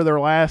 3 for their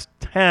last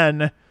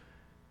 10.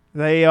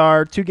 They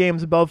are 2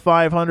 games above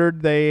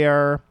 500. They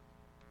are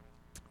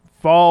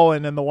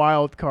falling in the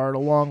wild card a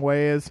long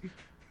ways.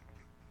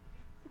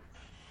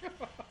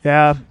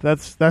 Yeah,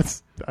 that's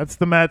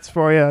the Mets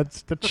for you.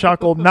 It's the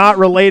chuckle, not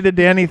related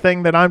to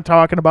anything that I'm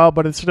talking about,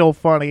 but it's still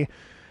funny.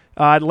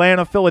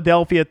 Atlanta,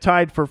 Philadelphia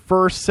tied for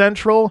 1st.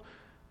 Central.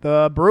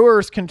 The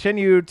Brewers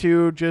continue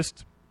to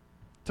just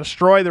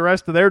destroy the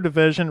rest of their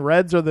division.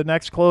 Reds are the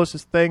next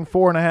closest thing,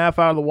 4.5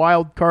 out of the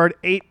wild card,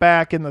 8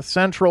 back in the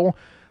Central.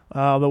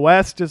 The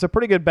West is a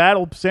pretty good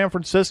battle. San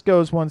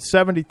Francisco's won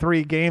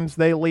 73 games.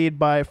 They lead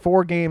by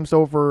 4 games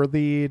over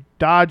the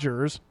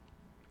Dodgers,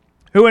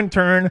 who in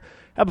turn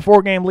have a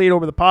 4-game lead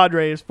over the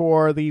Padres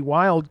for the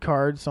wild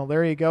card. So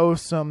there you go,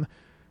 some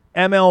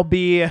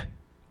MLB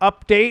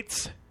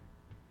updates.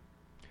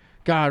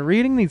 God,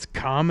 reading these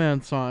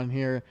comments on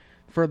here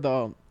for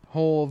the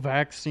whole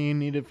vaccine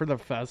needed for the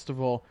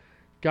festival.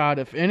 God,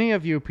 if any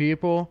of you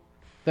people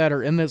that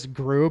are in this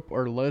group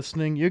or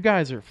listening, you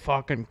guys are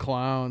fucking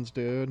clowns,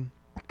 dude.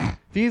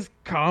 These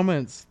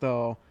comments,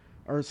 though,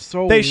 are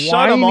so They whiny.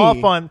 shut them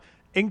off on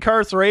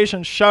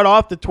incarceration, shut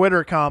off the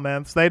Twitter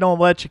comments. They don't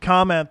let you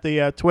comment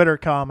the Twitter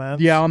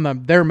comments. Yeah,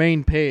 on their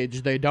main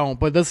page, they don't.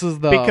 But this is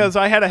the... Because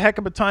I had a heck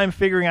of a time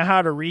figuring out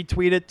how to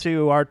retweet it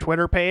to our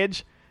Twitter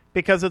page,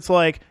 because it's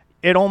like,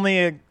 it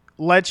only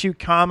lets you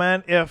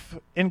comment if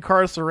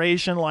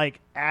incarceration, like,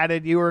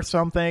 added you or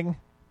something.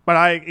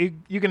 But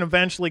you can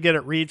eventually get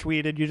it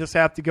retweeted. You just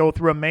have to go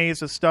through a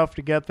maze of stuff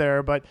to get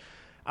there. But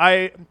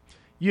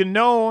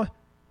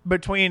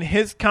between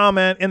his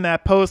comment in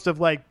that post of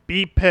like,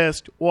 be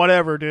pissed,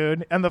 whatever,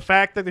 dude, and the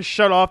fact that they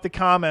shut off the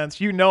comments,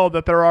 you know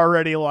that they're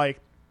already like,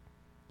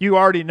 you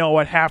already know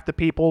what half the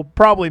people,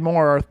 probably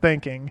more, are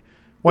thinking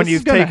when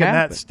you've taken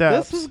that step.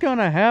 This is going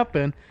to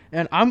happen,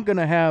 and I'm going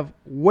to have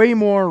way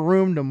more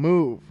room to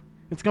move.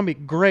 It's going to be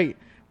great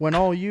when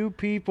all you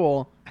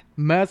people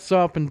mess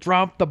up and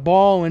drop the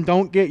ball and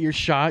don't get your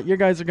shot. You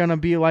guys are going to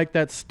be like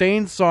that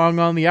Stain song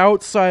on the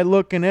outside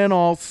looking in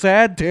all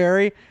sad,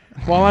 Terry,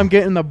 while I'm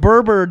getting the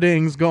Berber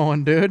dings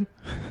going, dude.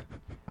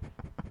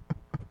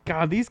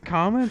 God, these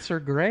comments are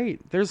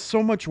great. There's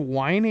so much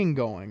whining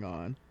going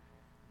on.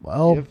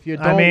 Well, if you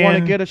don't want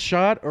to get a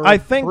shot or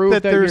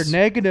prove that you're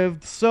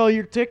negative, sell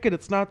your ticket.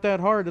 It's not that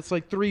hard. It's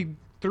like three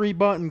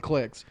button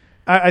clicks.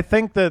 I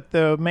think that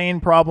the main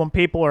problem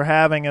people are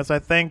having is I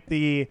think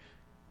the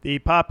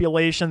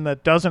population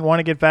that doesn't want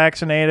to get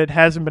vaccinated,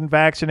 hasn't been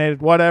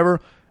vaccinated, whatever.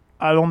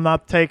 I'm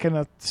not taking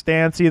a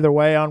stance either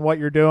way on what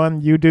you're doing.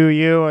 You do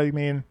you. I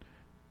mean,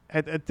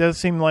 it does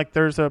seem like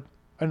there's an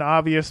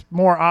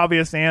more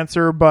obvious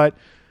answer, but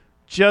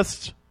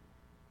just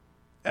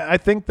I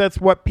think that's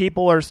what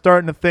people are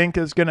starting to think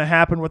is going to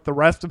happen with the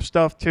rest of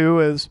stuff too,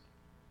 is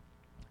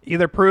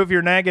either prove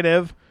you're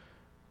negative,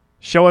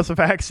 show us a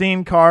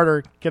vaccine card,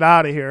 or get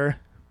out of here.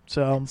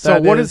 So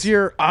what is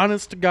your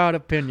honest to God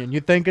opinion? You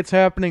think it's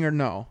happening or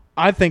no?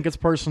 I think it's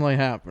personally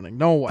happening.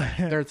 No way.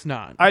 It's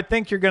not. I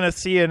think you're going to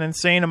see an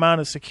insane amount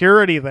of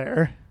security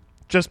there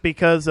just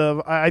because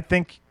of, I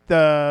think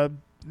that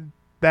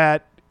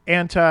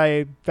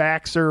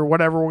anti-vaxxer,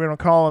 whatever we're going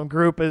to call them,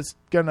 group is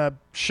going to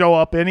show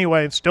up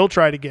anyway and still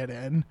try to get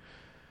in.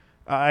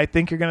 I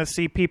think you're going to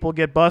see people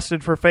get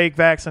busted for fake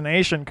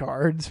vaccination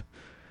cards.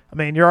 I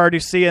mean, you're already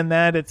seeing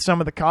that at some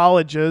of the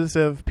colleges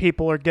of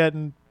people are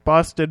getting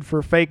busted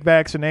for fake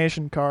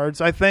vaccination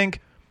cards. I think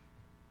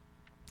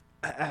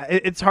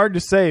it's hard to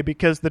say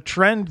because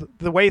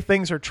the way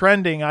things are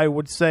trending, I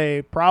would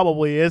say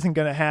probably isn't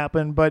going to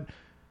happen. But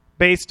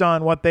based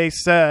on what they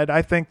said,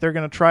 I think they're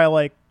going to try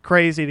like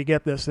crazy to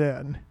get this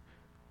in.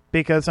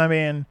 Because, I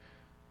mean,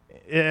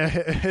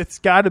 it's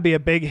got to be a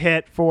big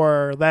hit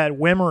for that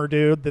Wimmer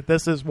dude that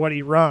this is what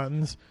he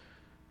runs.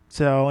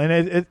 So,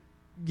 and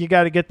you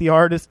got to get the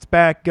artists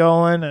back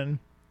going, and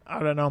I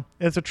don't know.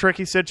 It's a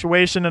tricky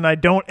situation, and I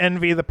don't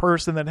envy the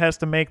person that has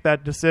to make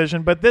that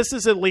decision. But this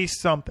is at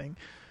least something.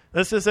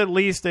 This is at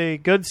least a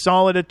good,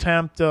 solid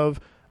attempt of,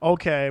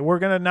 okay, we're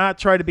going to not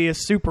try to be a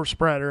super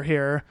spreader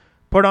here.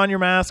 Put on your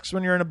masks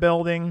when you're in a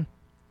building.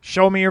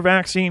 Show me your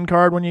vaccine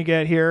card when you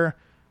get here.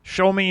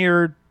 Show me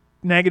your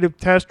negative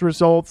test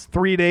results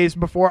 3 days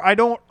before. I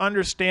don't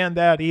understand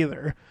that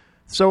either.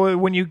 So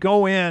when you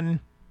go in,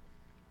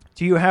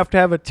 do you have to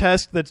have a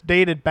test that's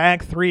dated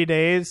back 3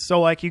 days? So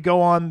like you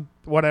go on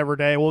whatever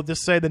day, we'll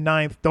just say the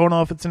 9th. Don't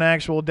know if it's an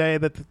actual day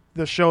that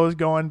the show is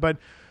going, but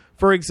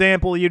for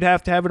example, you'd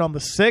have to have it on the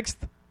 6th.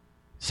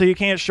 So you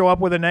can't show up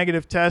with a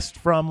negative test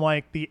from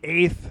like the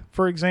 8th,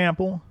 for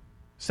example,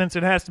 since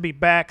it has to be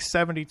back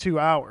 72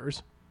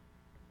 hours.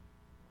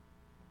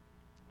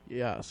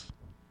 Yes.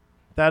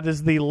 That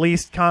is the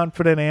least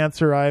confident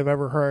answer I've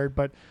ever heard.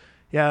 But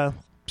yeah,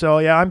 so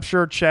yeah, I'm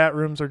sure chat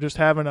rooms are just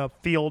having a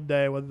field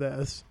day with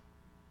this.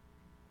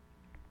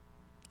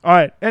 All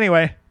right,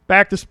 anyway,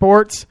 back to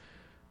sports.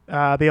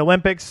 The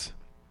Olympics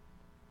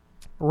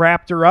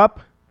wrapped her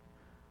up.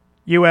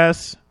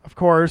 U.S., of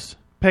course,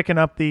 picking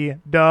up the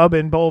dub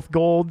in both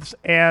golds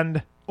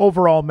and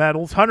overall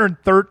medals.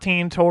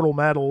 113 total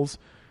medals,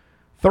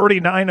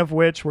 39 of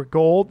which were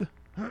gold.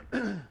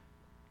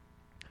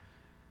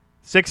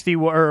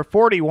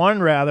 41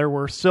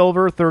 were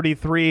silver,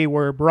 33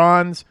 were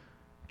bronze.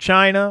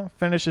 China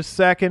finishes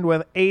second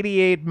with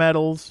 88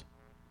 medals,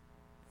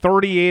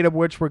 38 of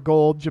which were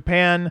gold.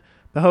 Japan,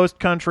 the host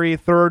country,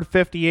 third,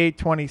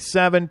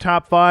 58-27.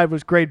 Top five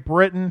was Great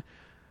Britain.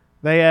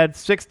 They had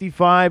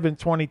 65 and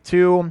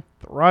 22.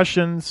 The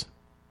Russians,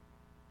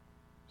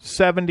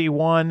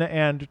 71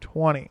 and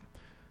 20.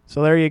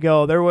 So there you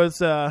go. There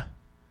was a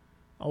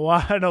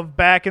lot of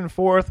back and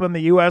forth when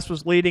the U.S.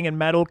 was leading in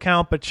medal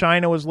count, but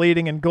China was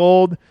leading in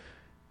gold.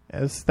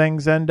 As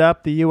things end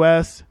up, the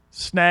U.S.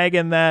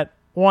 snagging that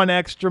one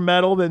extra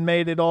medal that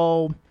made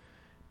all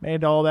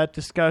that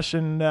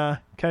discussion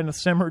kind of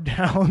simmer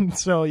down.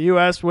 So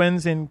U.S.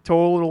 wins in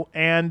total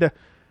and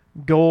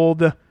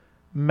gold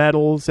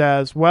medals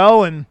as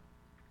well. And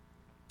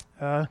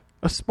a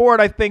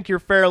sport I think you're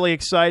fairly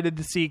excited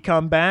to see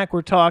come back.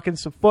 We're talking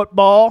some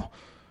football.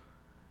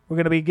 We're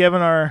going to be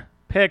giving our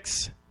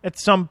picks at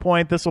some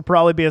point. This will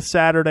probably be a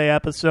Saturday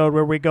episode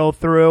where we go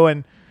through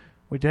and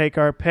we take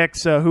our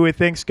picks, who we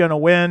think's going to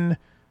win,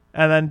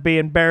 and then be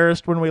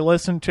embarrassed when we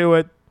listen to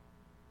it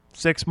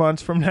 6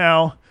 months from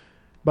now.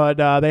 But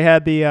they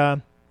had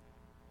the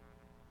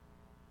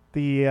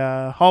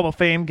Hall of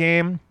Fame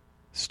game.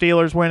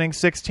 Steelers winning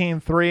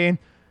 16-3,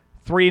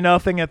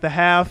 3-0 at the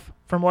half.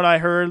 From what I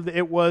heard,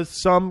 it was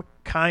some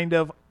kind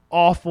of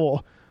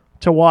awful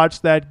to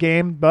watch that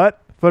game, but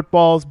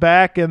Football's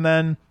back, and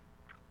then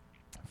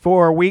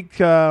for week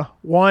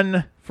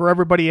 1 for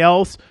everybody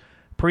else,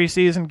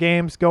 preseason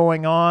games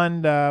going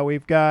on.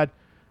 We've got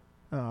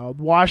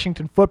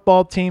Washington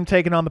football team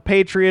taking on the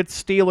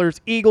Patriots, Steelers,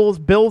 Eagles,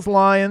 Bills,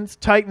 Lions,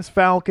 Titans,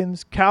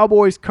 Falcons,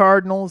 Cowboys,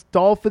 Cardinals,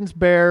 Dolphins,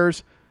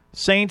 Bears,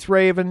 Saints,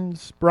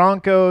 Ravens,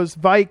 Broncos,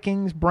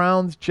 Vikings,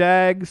 Browns,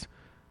 Jags,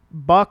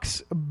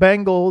 Bucks,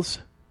 Bengals,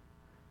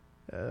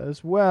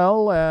 as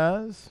well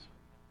as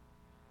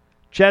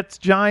Jets,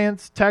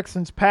 Giants,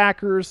 Texans,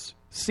 Packers,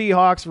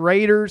 Seahawks,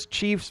 Raiders,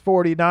 Chiefs,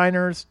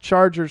 49ers,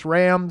 Chargers,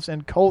 Rams,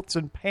 and Colts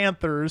and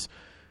Panthers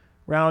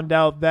round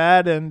out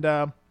that. And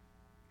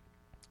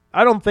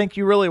I don't think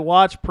you really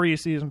watch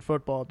preseason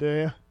football, do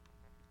you?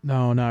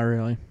 No, not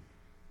really.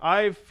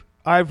 I've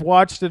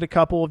watched it a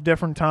couple of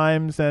different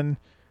times, and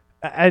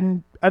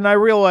I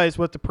realize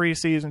what the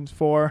preseason's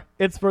for.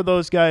 It's for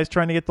those guys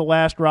trying to get the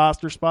last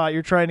roster spot.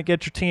 You're trying to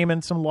get your team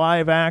in some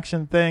live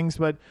action things,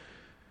 but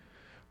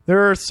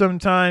there are some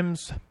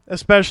times,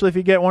 especially if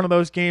you get one of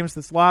those games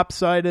that's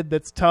lopsided,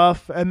 that's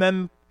tough, and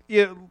then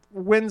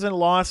wins and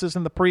losses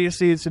in the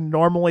preseason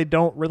normally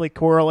don't really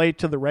correlate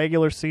to the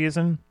regular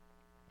season.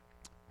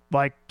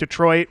 Like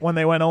Detroit, when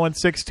they went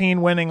 0-16,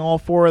 winning all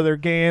 4 of their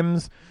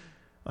games.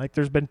 Like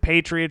there's been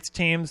Patriots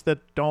teams that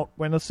don't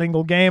win a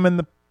single game in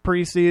the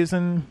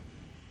preseason.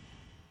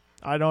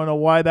 I don't know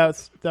why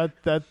that's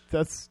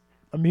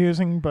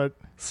amusing, but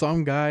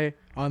some guy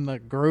on the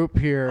group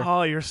here.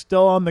 Oh, you're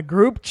still on the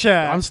group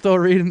chat. I'm still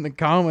reading the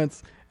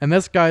comments, and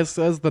this guy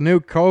says the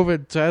new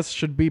COVID test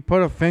should be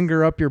put a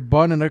finger up your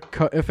butt, and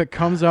if it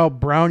comes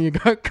out brown, you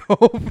got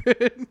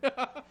COVID.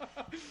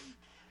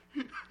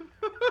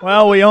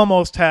 Well, we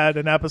almost had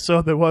an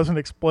episode that wasn't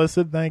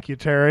explicit. Thank you,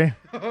 Terry.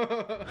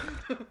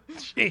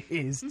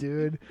 Jeez,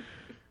 dude.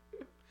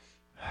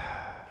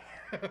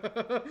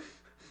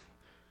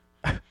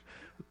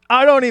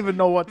 I don't even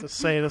know what to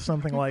say to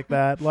something like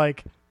that.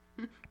 Like,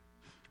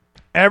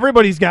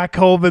 everybody's got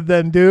COVID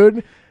then,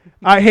 dude.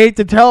 I hate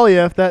to tell you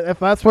if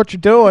that's what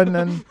you're doing,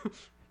 then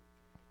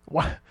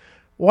what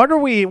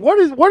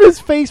is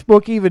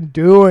Facebook even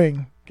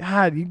doing?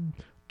 God, you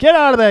get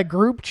out of that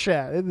group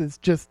chat. It is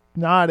just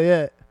not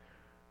it.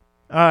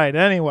 All right,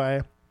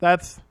 anyway,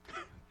 that's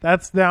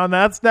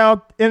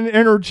now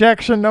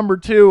interjection number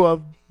 2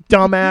 of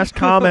dumbass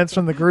comments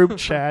from the group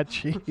chat.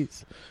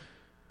 Jeez.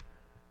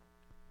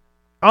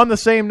 On the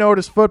same note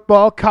as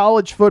football,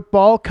 college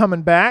football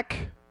coming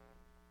back.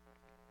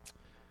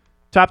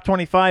 Top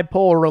 25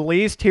 poll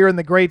released here in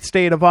the great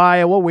state of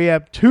Iowa. We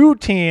have 2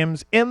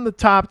 teams in the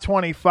top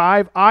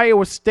 25.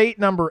 Iowa State,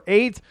 number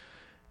 8.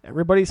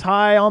 Everybody's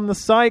high on the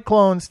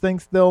Cyclones,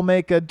 thinks they'll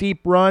make a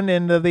deep run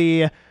into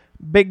the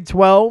Big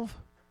 12.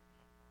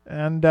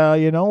 And,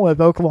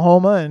 with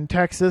Oklahoma and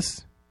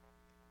Texas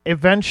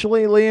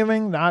eventually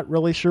leaving, not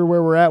really sure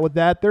where we're at with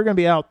that. They're going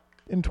to be out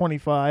in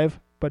 25,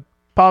 but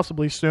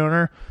possibly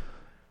sooner.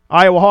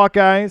 Iowa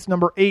Hawkeyes,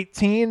 number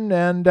 18,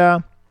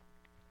 and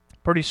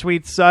pretty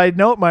sweet side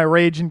note, my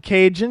Ragin'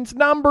 Cajuns,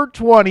 number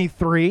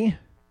 23.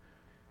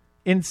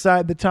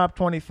 Inside the top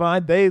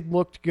 25, they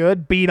looked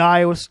good. Beat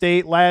Iowa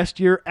State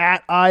last year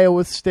at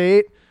Iowa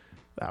State.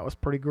 That was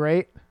pretty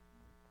great.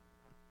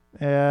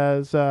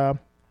 As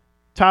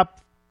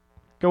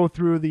go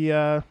through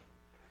the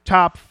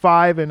top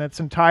 5 in its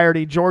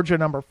entirety. Georgia,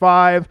 number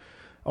 5.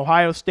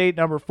 Ohio State,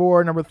 number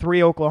 4. Number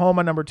 3,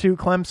 Oklahoma. Number 2,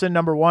 Clemson.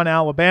 Number 1,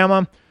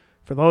 Alabama.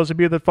 For those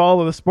of you that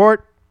follow the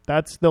sport,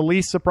 that's the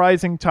least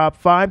surprising top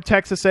 5.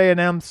 Texas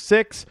A&M,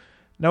 6.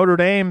 Notre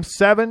Dame,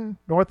 7.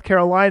 North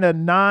Carolina,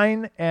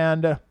 9.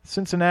 And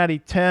Cincinnati,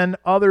 10.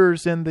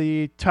 Others in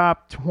the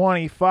top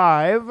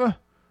 25.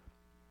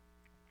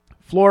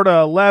 Florida,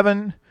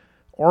 11.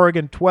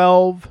 Oregon,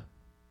 12.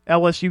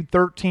 LSU,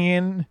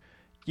 13.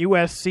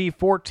 USC,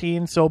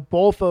 14. So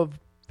both of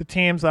the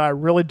teams that I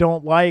really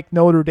don't like,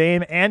 Notre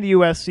Dame and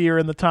USC, are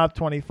in the top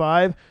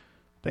 25.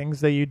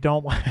 Things that you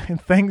don't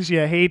like, things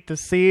you hate to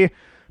see.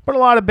 But a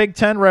lot of Big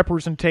Ten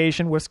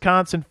representation.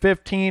 Wisconsin,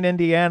 15.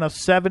 Indiana,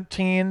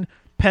 17.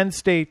 Penn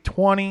State,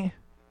 20.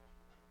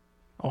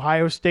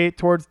 Ohio State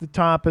towards the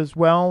top as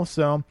well.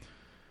 So,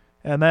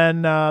 and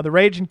then the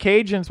Ragin'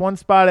 Cajuns, 1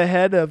 spot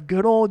ahead of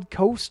good old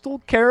Coastal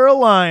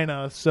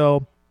Carolina.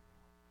 So,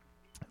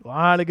 a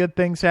lot of good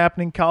things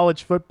happening.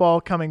 College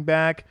football coming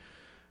back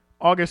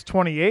August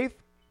 28th.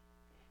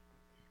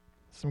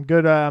 Some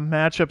good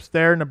matchups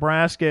there.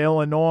 Nebraska,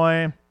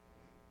 Illinois,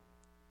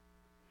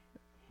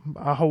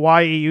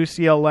 Hawaii,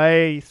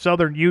 UCLA,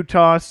 Southern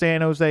Utah,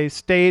 San Jose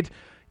State,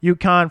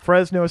 UConn,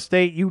 Fresno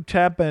State,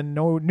 UTEP, and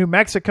New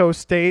Mexico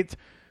State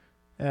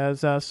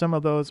as some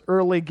of those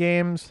early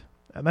games.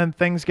 And then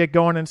things get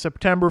going in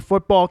September.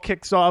 Football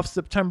kicks off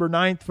September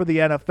 9th for the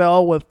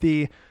NFL with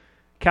the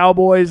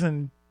Cowboys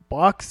and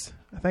Bucks.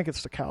 I think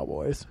it's the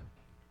Cowboys.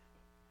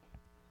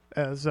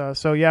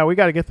 So we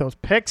got to get those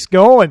picks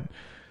going.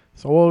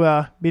 So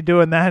we'll be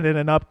doing that in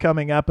an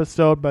upcoming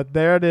episode. But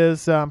there it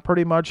is,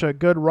 pretty much a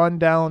good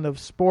rundown of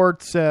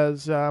sports.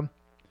 Pretty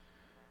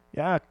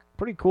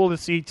cool to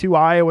see 2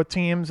 Iowa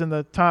teams in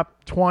the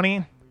top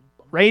 20.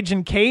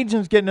 Raging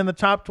Cajuns getting in the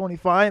top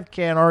 25.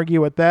 Can't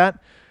argue with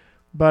that.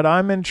 But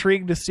I'm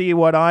intrigued to see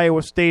what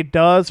Iowa State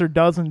does or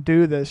doesn't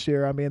do this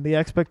year. I mean, the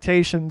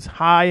expectations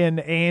high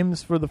in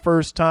Ames for the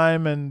first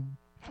time, and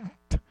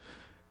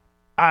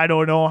I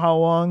don't know how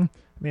long.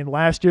 I mean,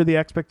 last year the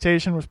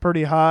expectation was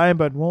pretty high,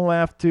 but we'll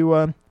have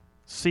to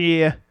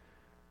see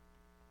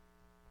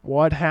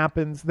what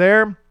happens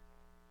there.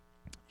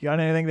 You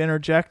got anything to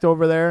interject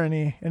over there?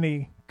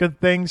 Any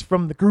good things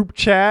from the group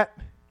chat?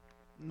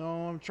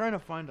 No, I'm trying to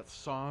find a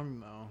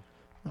song,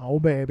 though. Oh,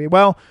 baby.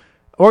 Well,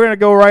 we're going to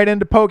go right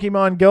into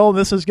Pokemon Go.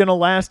 This is going to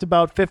last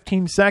about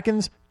 15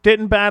 seconds.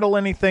 Didn't battle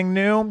anything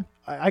new.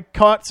 I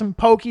caught some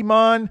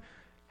Pokemon.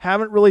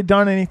 Haven't really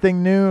done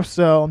anything new,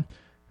 so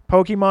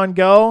Pokemon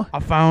Go.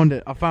 I found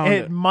it.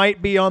 It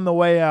might be on the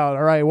way out.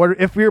 All right. What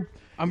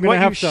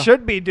you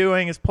should be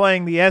doing is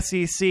playing the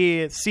SEC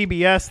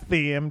CBS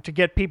theme to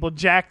get people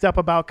jacked up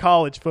about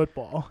college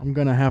football. I'm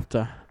going to have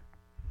to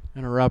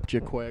interrupt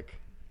you quick.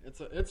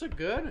 It's a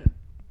good.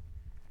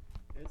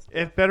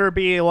 It better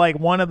be like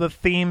one of the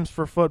themes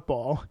for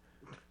football.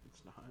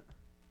 It's not.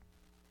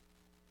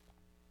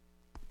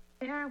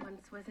 There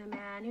once was a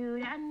man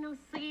who'd had no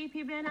sleep.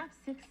 He'd been up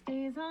 6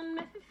 days on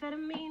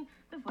methamphetamine.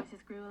 The voices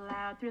grew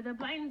loud through the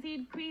blinds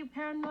he'd creep.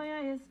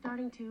 Paranoia is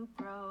starting to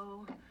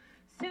grow.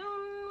 Soon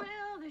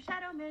will the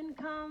shadow men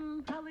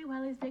come, probably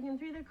while he's digging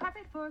through the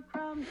carpet for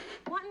crumbs.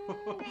 One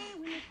day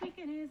when the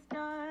tweaking is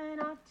done,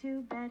 off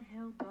to bed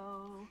he'll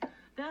go.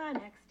 The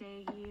next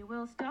day he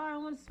will star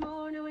once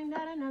more, knowing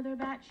that another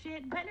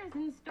batshit better's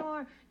in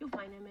store. You'll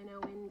find him in a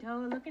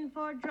window looking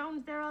for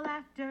drones, they're all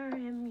after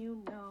him,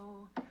 you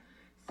know.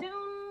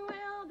 Soon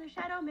will the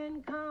shadow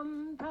men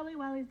come, probably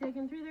while he's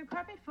digging through their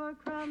carpet for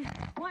crumbs.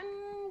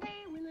 One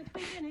day when the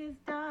tweaking is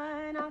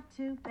done, off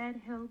to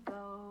bed he'll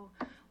go.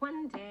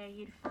 One day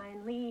he'd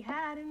finally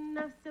had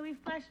enough, so he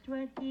flushed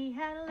what he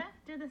had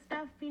left of the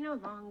stuff. He no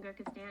longer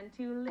could stand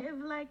to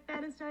live like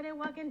that and started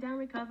walking down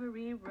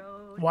Recovery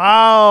Road.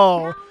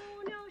 Wow.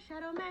 No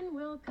shadow men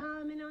will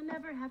come, and he'll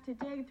never have to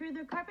dig through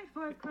the carpet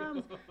for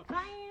crumbs.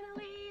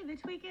 Finally, the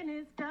tweaking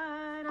is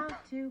done,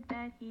 off to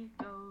bed he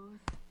goes.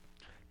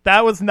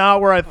 That was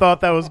not where I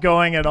thought that was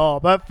going at all.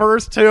 But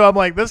first two, I'm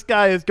like, this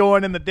guy is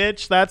going in the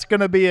ditch. That's going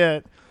to be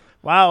it.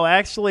 Wow,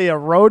 actually a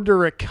road to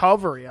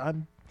recovery.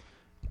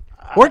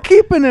 We're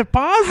keeping it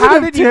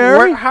positive,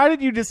 Terry. How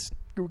did you just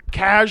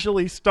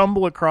casually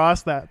stumble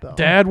across that, though?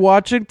 Dad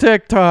watching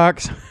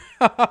TikToks.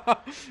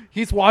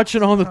 He's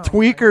watching all the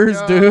tweakers,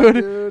 God,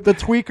 dude. The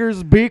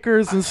tweakers,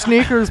 beakers, and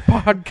sneakers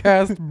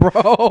podcast,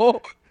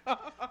 bro.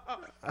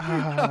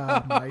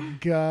 Oh, my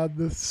God.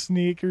 The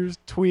Sneakers,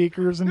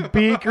 Tweakers, and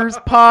Beakers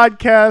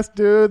podcast,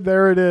 dude.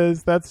 There it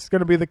is. That's going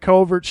to be the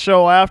Covert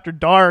show after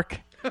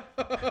dark.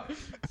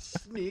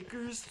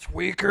 Sneakers,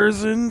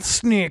 Tweakers, and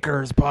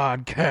Sneakers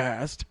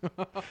podcast.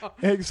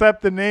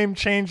 Except the name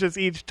changes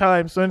each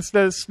time. So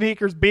instead of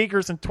Sneakers,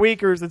 Beakers, and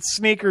Tweakers, it's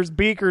Sneakers,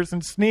 Beakers,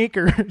 and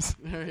Sneakers.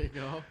 There you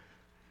go.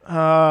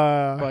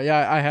 But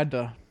yeah, I had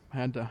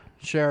to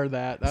share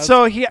that.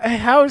 So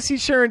how is he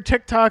sharing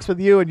TikToks with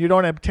you and you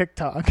don't have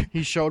TikTok?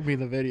 He showed me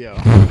the video.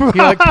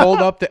 He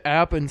pulled up the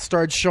app and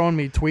started showing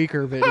me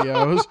tweaker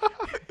videos.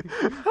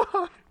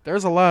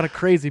 There's a lot of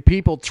crazy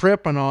people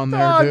tripping on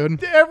there,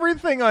 dude.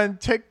 Everything on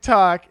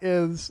TikTok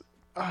is...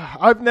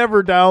 I've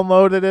never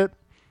downloaded it.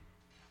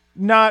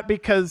 Not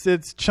because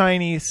it's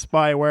Chinese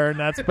spyware, and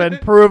that's been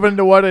proven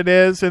to what it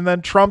is. And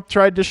then Trump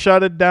tried to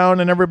shut it down,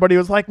 and everybody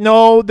was like,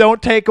 no,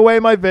 don't take away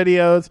my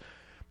videos.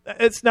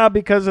 It's not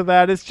because of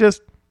that. It's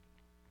just...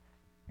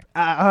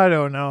 I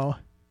don't know.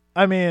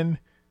 I mean,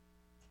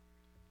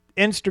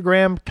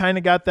 Instagram kind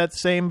of got that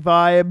same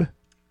vibe.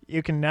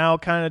 You can now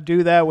kind of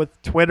do that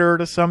with Twitter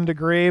to some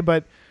degree,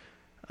 but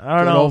I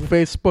don't know.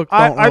 Facebook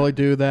don't really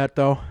do that,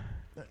 though.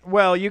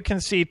 Well, you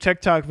can see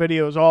TikTok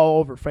videos all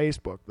over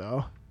Facebook,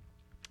 though.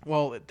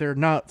 Well, they're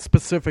not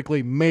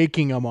specifically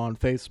making them on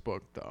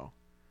Facebook, though.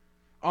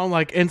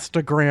 Unlike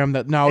Instagram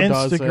that now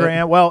does it.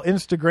 Well,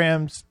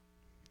 Instagram's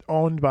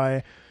owned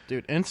by...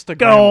 Dude, Instagram...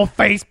 Good old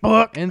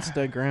Facebook.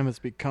 Instagram is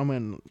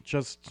becoming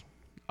just...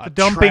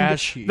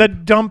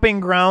 The dumping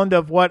ground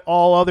of what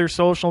all other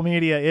social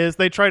media is.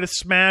 They try to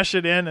smash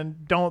it in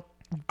and don't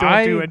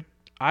do it.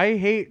 I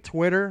hate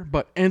Twitter,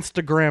 but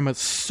Instagram is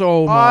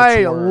so much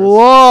I worse.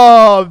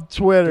 love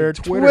Twitter.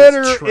 Dude,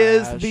 Twitter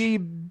is the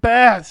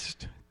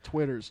best.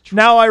 Twitter's trash.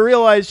 Now I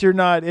realize you're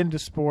not into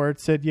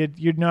sports and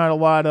you're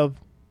not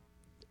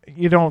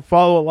you don't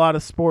follow a lot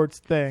of sports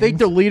things. They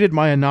deleted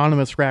my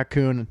anonymous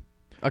raccoon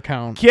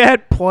account.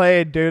 Get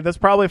played, dude. That's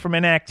probably from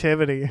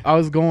inactivity. I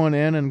was going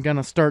in and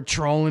gonna start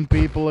trolling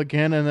people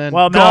again, and then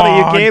now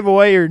that you gave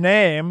away your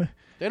name,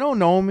 they don't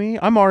know me.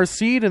 I'm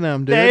RC to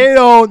them, dude. They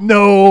don't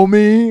know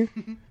me.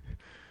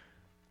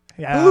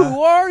 Yeah.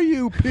 Who are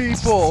you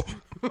people?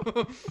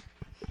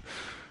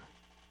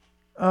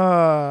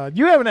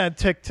 You haven't had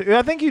TikTok.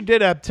 I think you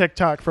did have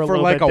TikTok for a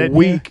little bit, like a didn't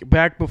week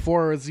back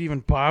before it was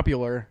even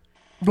popular.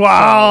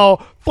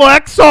 Wow,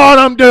 flex on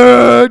them,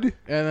 dude.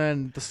 And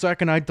then the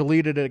second I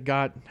deleted it, it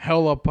got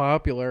hella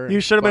popular.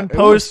 You should have been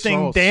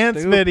posting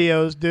dance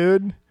videos,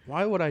 dude.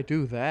 Why would I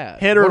do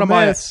that? Hit or what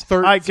miss.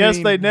 I guess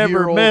they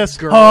never miss.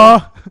 Girl?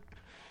 Huh?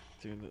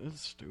 Dude,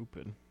 it's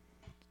stupid.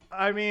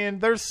 I mean,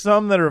 there's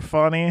some that are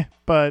funny,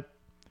 but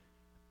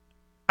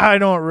I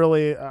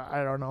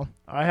don't know.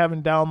 I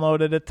haven't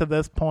downloaded it to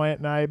this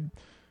point, and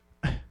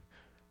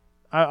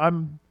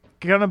I'm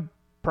gonna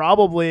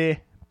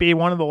probably be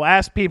one of the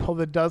last people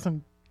that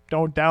don't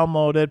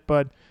download it.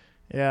 But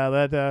yeah,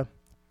 that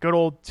good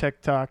old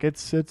TikTok.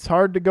 It's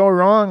hard to go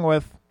wrong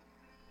with.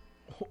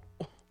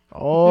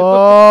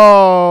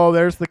 Oh,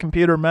 there's the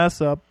computer mess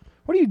up.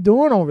 What are you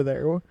doing over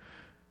there?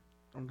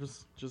 I'm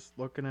just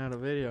looking at a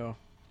video.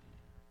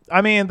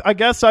 I mean, I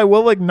guess I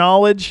will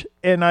acknowledge,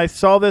 and I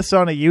saw this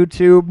on a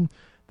YouTube.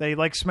 They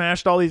like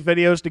smashed all these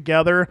videos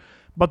together,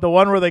 but the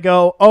one where they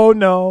go, "Oh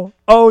no,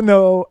 oh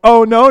no,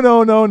 oh no,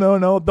 no, no, no,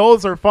 no,"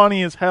 those are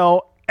funny as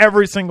hell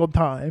every single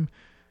time.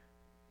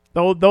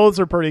 Those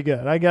are pretty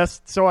good, I guess.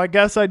 So I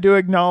guess I do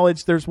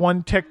acknowledge there's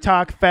one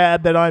TikTok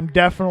fad that I'm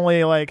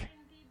definitely like.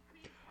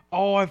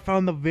 Oh, I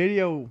found the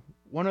video.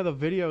 One of the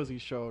videos he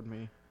showed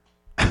me.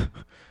 Okay.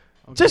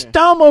 Just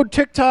download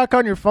TikTok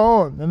on your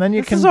phone, and then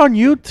you can. This is on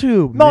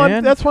YouTube. No,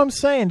 man. that's what I'm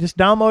saying. Just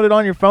download it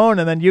on your phone,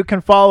 and then you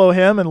can follow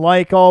him and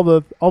like all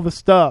the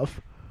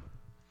stuff.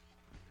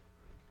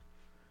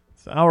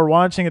 So now we're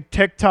watching a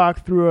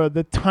TikTok through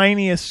the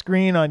tiniest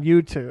screen on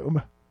YouTube.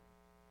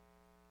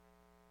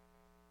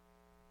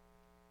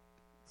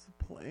 Is it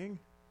playing?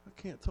 I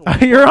can't tell.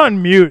 You're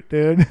on mute,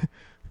 dude.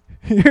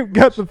 You've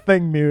got the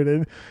thing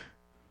muted.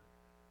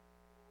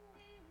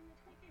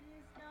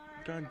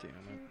 God damn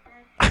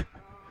it.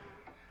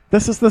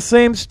 This is the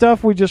same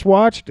stuff we just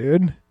watched,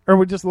 dude. Or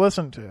we just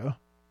listened to.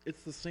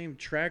 It's the same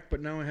track,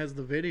 but now it has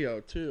the video,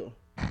 too.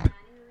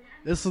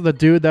 This is the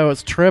dude that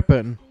was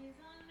tripping.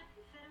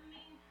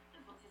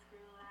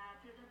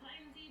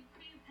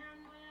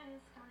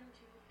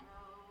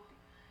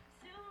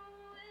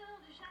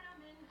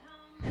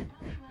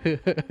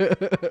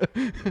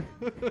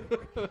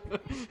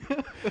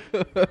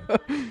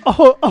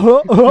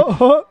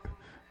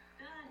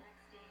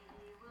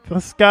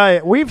 This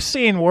guy, we've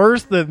seen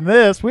worse than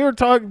this. We've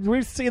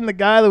seen the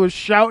guy that was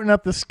shouting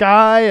at the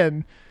sky,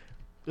 and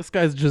this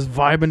guy's just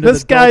vibing to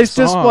this the guy's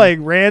dope just song. like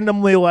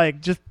randomly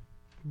like just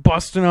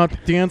busting out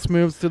dance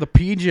moves to the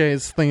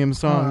PJ's theme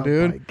song,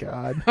 dude.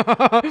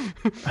 Oh my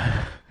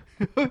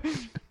god.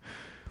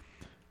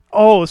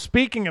 Oh,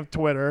 speaking of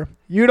Twitter,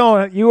 you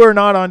are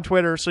not on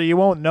Twitter, so you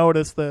won't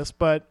notice this,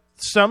 but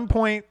some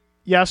point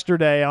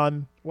yesterday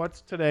on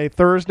what's today?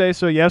 Thursday,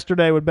 so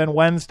yesterday would have been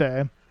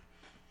Wednesday.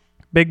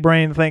 Big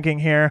brain thinking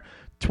here.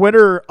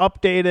 Twitter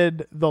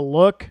updated the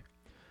look.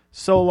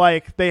 So,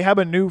 like, they have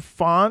a new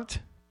font,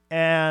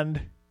 and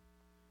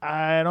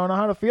I don't know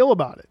how to feel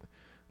about it.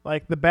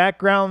 Like, the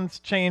background's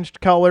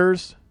changed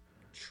colors.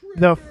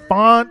 The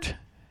font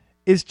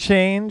is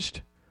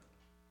changed.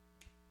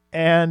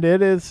 And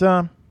it is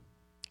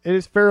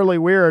fairly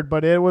weird,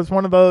 but it was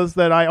one of those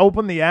that I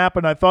opened the app,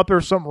 and I thought there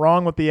was something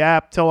wrong with the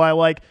app till I,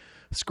 like,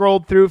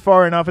 scrolled through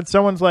far enough, and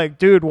someone's like,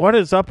 dude, what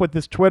is up with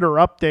this Twitter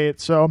update?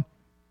 So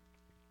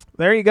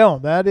there you go.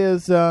 That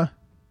is a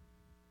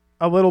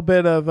little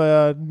bit of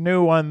a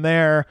new one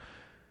there.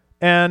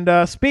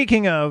 And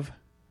speaking of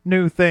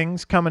new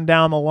things coming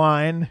down the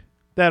line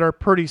that are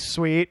pretty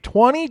sweet,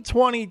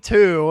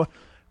 2022,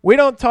 we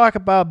don't talk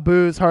about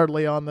booze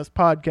hardly on this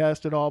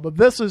podcast at all, but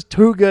this is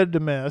too good to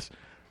miss.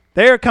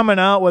 They're coming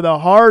out with a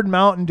Hard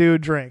Mtn Dew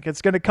drink.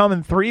 It's going to come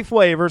in 3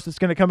 flavors. It's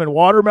going to come in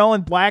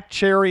watermelon, black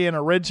cherry, and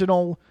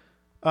original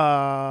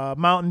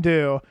Mountain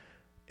Dew.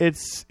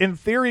 It's, in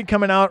theory,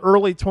 coming out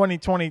early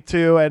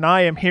 2022, and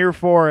I am here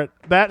for it.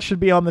 That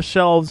should be on the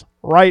shelves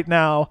right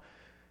now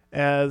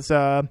as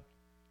no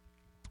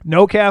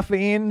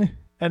caffeine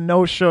and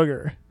no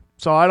sugar.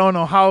 So I don't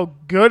know how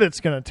good it's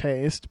going to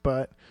taste,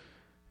 but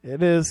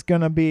it is going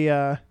to be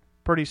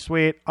pretty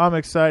sweet. I'm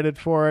excited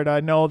for it.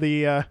 I know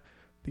the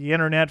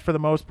internet, for the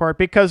most part,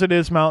 because it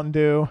is Mountain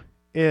Dew,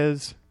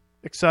 is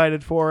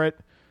excited for it.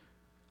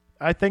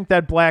 I think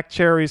that black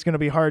cherry is going to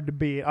be hard to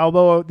beat.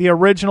 Although the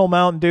original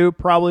Mountain Dew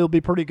probably will be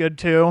pretty good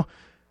too.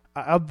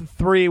 Of the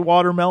 3,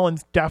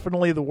 watermelon's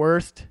definitely the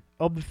worst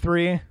of the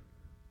 3.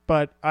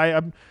 But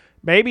I'm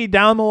maybe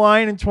down the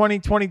line in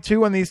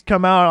 2022 when these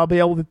come out, I'll be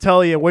able to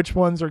tell you which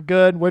ones are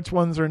good, which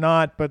ones are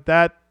not. But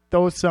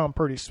those sound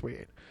pretty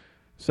sweet.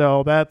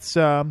 So that's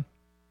some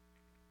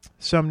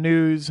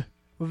news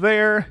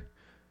there.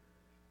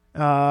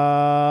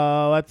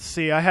 Let's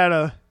see. I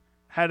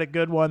had a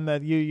good one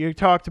that you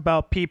talked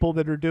about people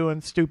that are doing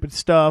stupid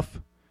stuff,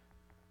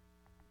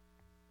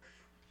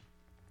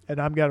 and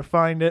I've got to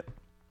find it.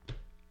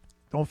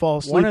 Don't fall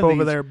asleep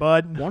over there,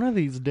 bud. One of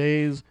these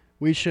days,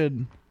 we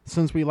should,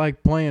 since we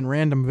like playing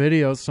random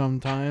videos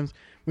sometimes,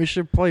 we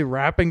should play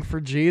Rapping for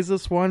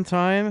Jesus one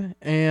time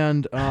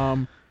and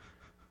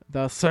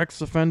the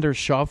Sex Offender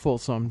Shuffle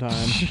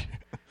sometime.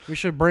 We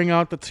should bring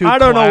out the 2 I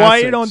don't know why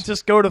classics. you don't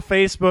just go to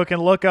Facebook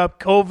and look up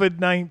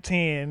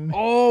COVID-19.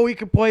 Oh, we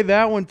could play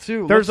that one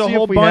too. There's Let's a see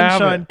whole if we bunch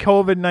have on it.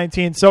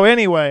 COVID-19. So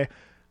anyway,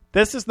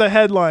 This is the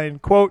headline,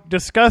 quote,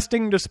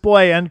 disgusting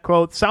display, end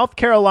quote. South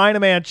Carolina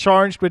man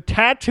charged with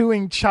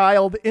tattooing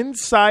child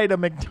inside a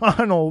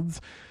McDonald's.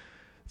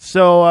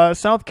 So,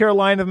 South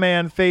Carolina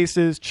man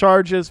faces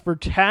charges for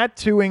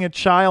tattooing a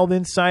child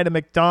inside a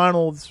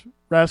McDonald's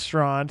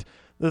restaurant.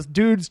 This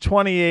dude's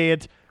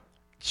 28,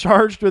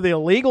 charged with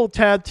illegal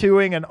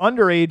tattooing and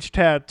underage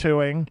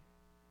tattooing.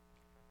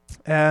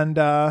 And,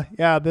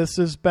 this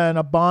has been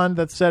a bond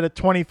that's set at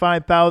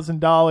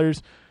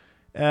 $25,000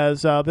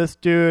 as this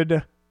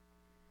dude...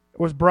 It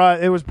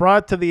was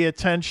brought to the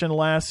attention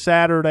last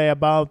Saturday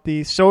about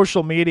the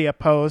social media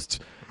posts.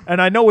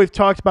 And I know we've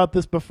talked about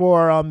this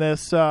before on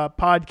this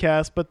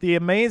podcast, but the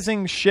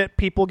amazing shit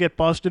people get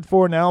busted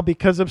for now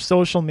because of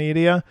social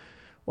media,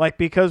 like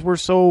because we're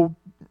so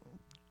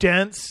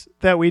dense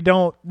that we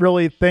don't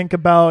really think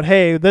about,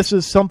 hey, this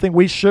is something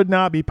we should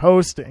not be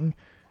posting.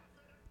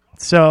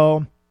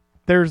 So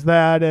there's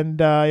that. And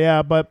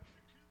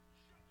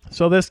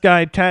so this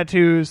guy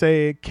tattoos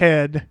a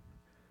kid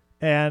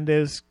and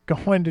is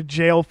going to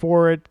jail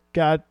for it,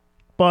 got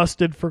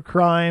busted for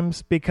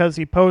crimes because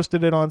he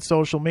posted it on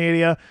social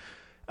media.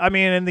 I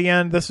mean, in the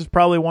end, this is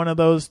probably one of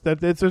those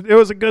that it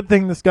was a good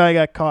thing this guy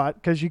got caught,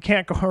 because you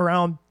can't go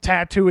around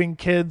tattooing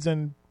kids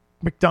in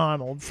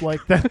McDonald's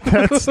like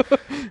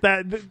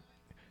that.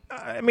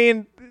 I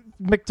mean,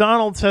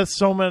 McDonald's has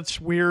so much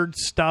weird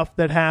stuff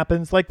that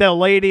happens. Like that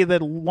lady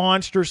that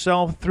launched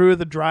herself through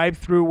the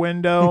drive-through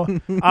window.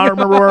 I don't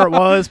remember where it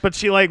was, but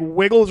she like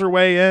wiggles her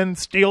way in,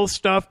 steals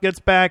stuff, gets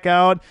back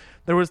out.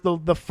 There was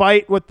the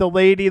fight with the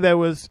lady that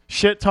was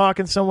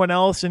shit-talking someone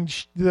else, and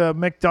the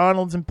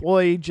McDonald's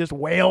employee just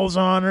wails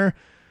on her.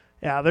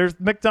 Yeah,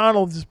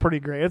 McDonald's is pretty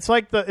great. It's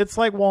like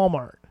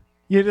Walmart.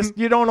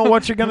 You don't know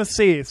what you're gonna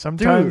see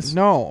sometimes. Dude,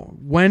 no.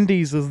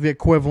 Wendy's is the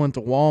equivalent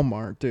to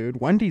Walmart, dude.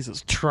 Wendy's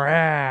is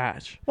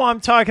trash. Well, I'm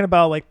talking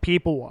about like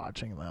people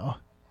watching though.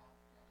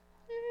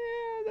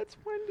 Yeah, that's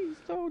Wendy's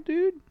though,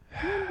 dude.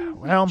 Wendy's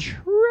well, is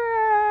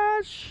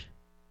trash.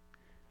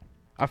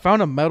 I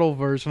found a metal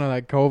version of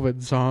that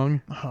COVID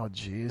song. Oh,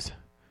 jeez.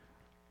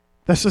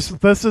 This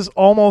is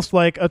almost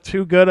like a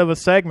too good of a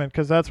segment,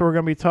 because that's what we're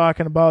gonna be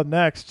talking about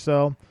next.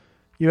 So,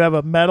 you have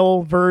a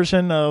metal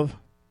version of.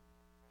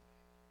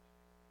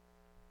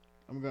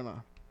 I'm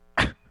gonna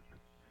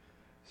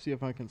see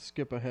if I can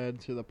skip ahead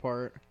to the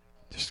part.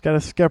 Just gotta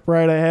skip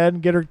right ahead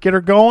and get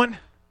her going.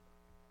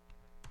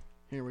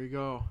 Here we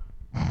go.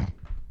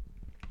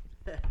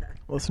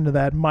 Listen to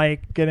that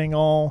mic getting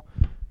all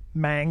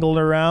mangled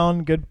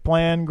around. Good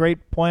plan,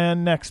 great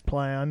plan, next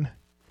plan.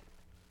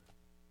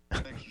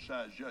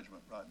 Exercise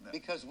judgment right now.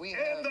 Because we in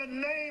have... the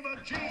name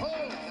of Jesus.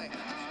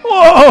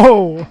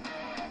 Whoa!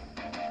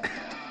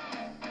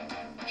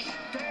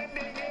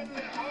 Standing in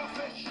the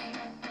office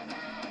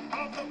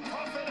of the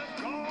prophet of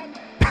God.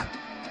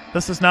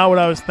 This is not what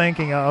I was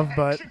thinking of,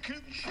 but...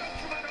 Execute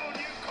judgment on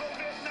you,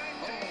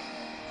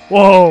 COVID-19.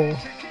 Whoa!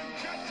 Execute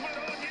judgment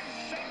on you,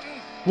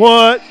 Satan.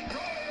 What?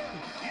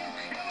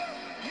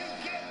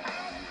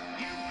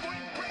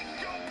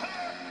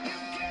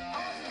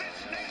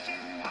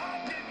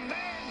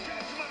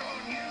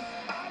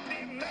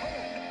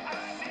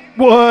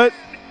 What?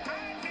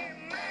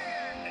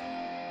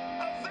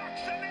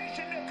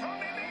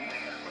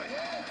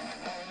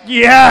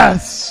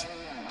 Yes!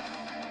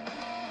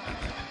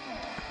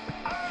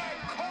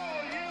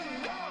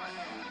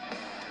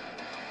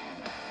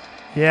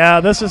 Yeah,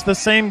 this is the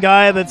same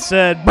guy that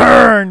said,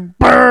 burn,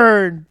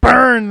 burn,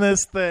 burn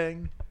this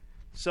thing.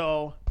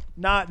 So,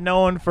 not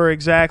known for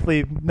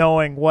exactly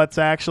knowing what's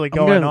actually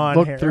going on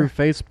look here. Through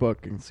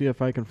Facebook and see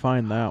if I can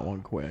find that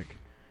one quick.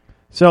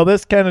 So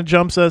this kind of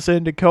jumps us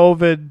into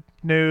COVID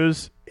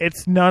news.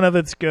 None of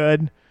it's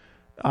good.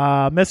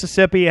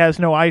 Mississippi has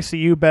no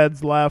ICU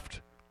beds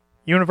left.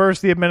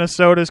 University of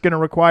Minnesota is going to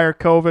require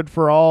COVID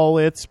for all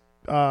its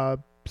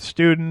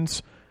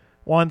students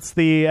once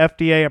the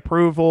FDA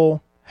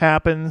approval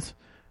happens.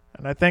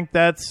 And I think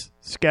that's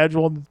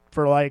scheduled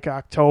for like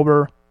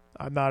October.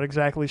 I'm not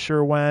exactly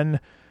sure when.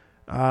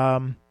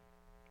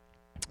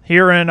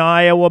 Here in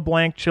Iowa,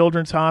 Blank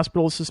Children's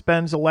Hospital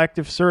suspends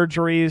elective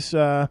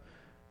surgeries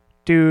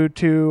due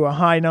to a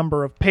high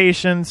number of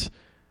patients.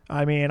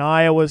 I mean,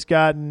 Iowa's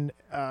gotten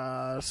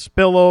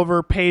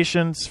spillover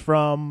patients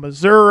from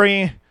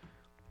Missouri.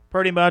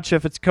 Pretty much,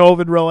 if it's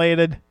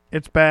COVID-related,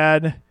 it's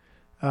bad.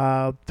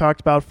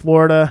 Talked about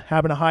Florida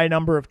having a high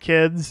number of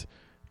kids.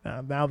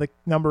 Now the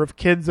number of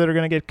kids that are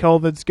going to get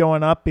COVID is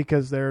going up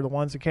because they're the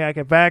ones that can't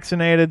get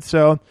vaccinated.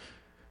 So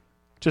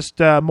just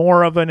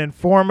more of an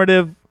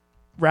informative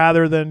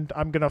rather than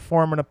I'm going to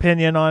form an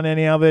opinion on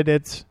any of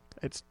it.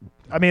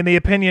 I mean, the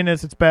opinion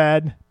is it's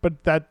bad,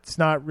 but that's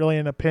not really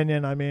an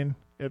opinion. I mean,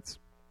 it's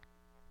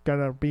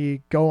going to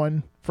be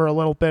going for a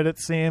little bit, it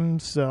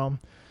seems. So,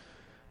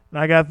 and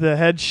I got the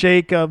head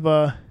shake of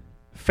a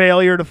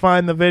failure to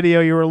find the video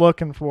you were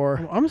looking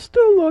for. I'm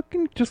still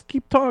looking. Just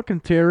keep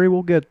talking, Terry.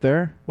 We'll get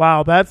there.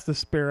 Wow, that's the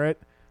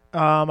spirit.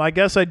 I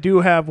guess I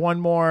do have one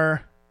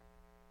more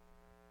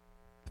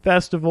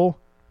festival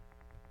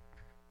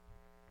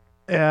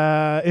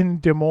in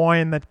Des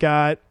Moines that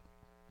got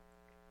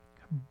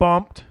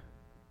bumped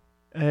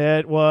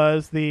It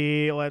was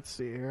let's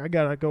see here. I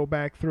got to go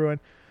back through it.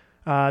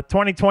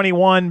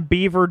 2021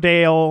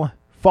 Beaverdale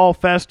Fall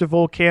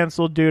Festival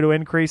canceled due to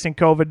increasing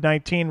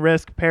COVID-19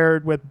 risk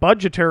paired with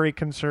budgetary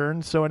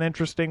concerns. So an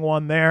interesting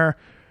one there,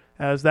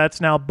 as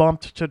that's now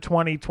bumped to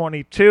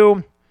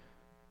 2022.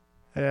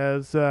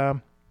 As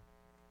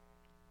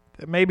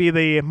maybe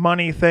the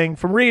money thing,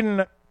 from reading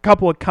a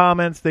couple of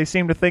comments, they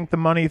seem to think the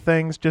money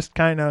thing's just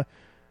kind of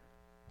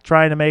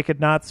trying to make it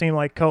not seem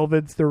like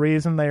COVID's the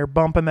reason they are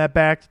bumping that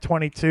back to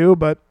 22.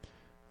 But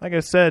like I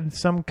said,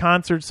 some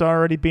concerts are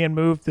already being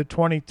moved to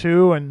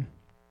 22 and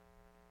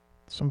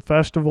some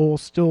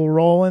festivals still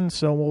rolling.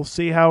 So we'll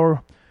see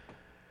how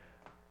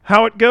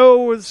it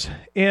goes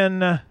in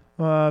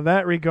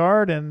that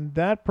regard. And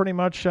that pretty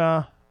much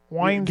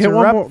winds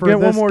her up for this guy. Get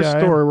one more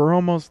story. We're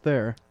almost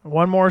there.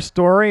 One more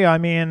story. I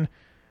mean,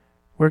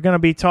 we're going to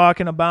be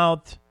talking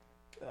about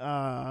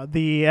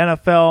the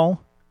NFL.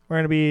 We're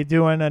going to be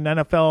doing an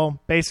NFL,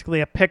 basically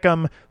a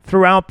pick'em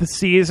throughout the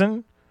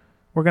season.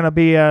 We're going to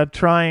be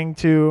trying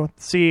to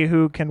see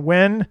who can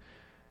win,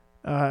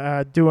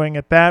 doing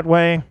it that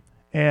way.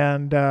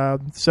 And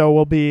so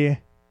we'll be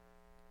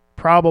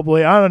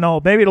probably, I don't know,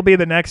 maybe it'll be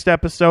the next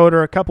episode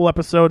or a couple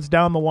episodes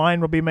down the line.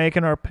 We'll be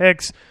making our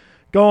picks,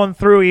 going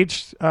through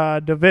each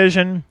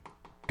division,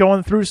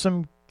 going through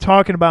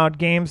talking about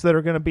games that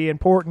are going to be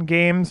important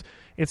games.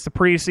 It's the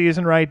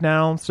preseason right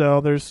now,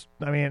 so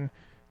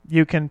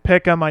you can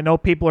pick them. I know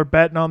people are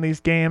betting on these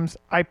games.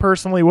 I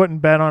personally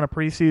wouldn't bet on a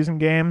preseason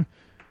game,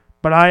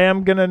 but I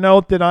am going to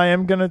note that I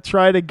am going to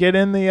try to get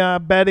in the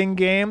betting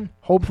game.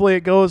 Hopefully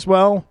it goes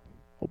well.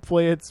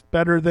 Hopefully it's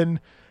better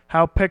than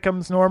how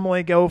pick'ems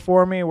normally go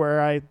for me,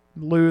 where I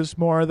lose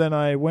more than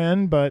I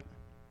win, but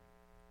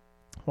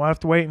we'll have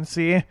to wait and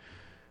see.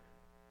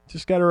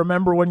 Just got to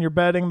remember, when you're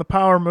betting the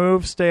power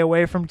move, stay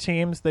away from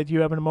teams that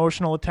you have an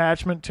emotional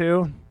attachment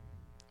to.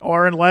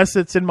 Or unless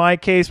it's in my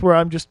case where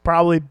I'm just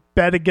probably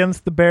bet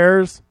against the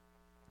Bears.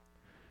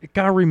 It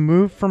got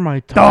removed from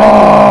my timeline.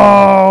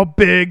 Oh,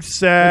 big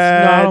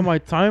sad. It's not on my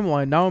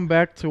timeline. Now I'm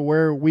back to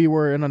where we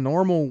were in a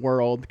normal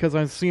world because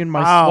I'm seeing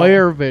my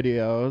Slayer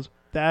videos.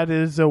 That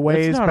is a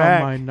ways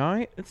back.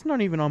 It's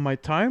not even on my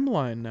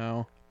timeline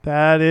now.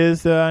 That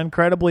is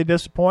incredibly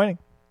disappointing.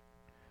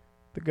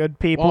 The good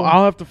people. Well,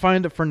 I'll have to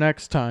find it for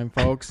next time,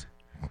 folks.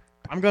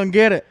 I'm going to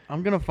get it.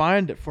 I'm going to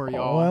find it for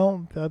y'all.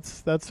 Well,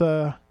 that's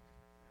a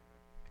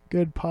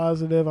good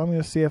positive. I'm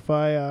going to see if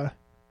I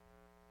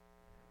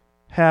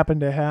happen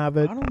to have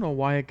it. I don't know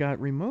why it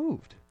got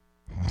removed.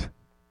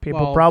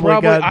 People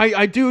probably got...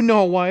 I do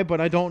know why,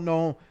 but I don't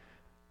know.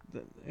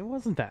 It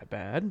wasn't that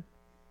bad.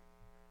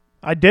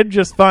 I did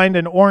just find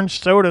an orange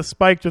soda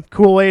spiked with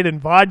Kool-Aid and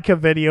vodka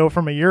video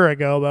from a year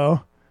ago,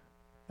 though.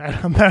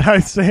 That I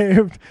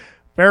saved.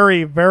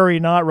 Very, very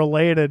not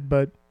related,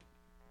 but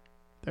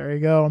there you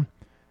go.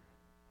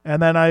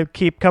 And then I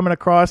keep coming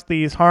across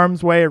these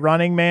Harm's Way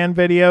Running Man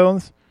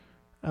videos.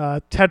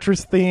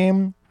 Tetris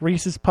theme,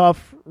 Reese's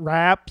Puff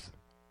wraps.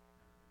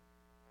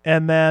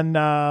 And then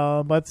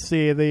let's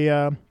see,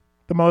 the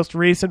most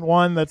recent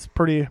one that's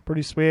pretty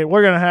sweet.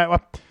 We're gonna have,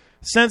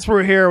 since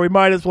we're here, we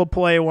might as well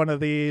play one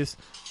of these.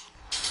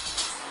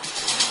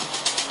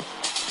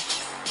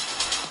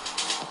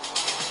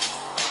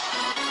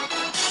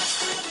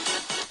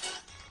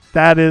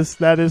 That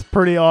is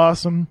pretty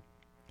awesome.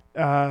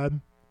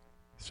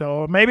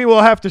 So maybe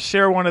we'll have to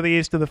share one of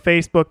these to the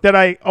Facebook that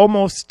I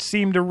almost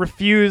seem to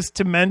refuse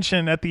to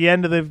mention at the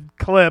end of the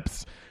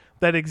clips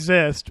that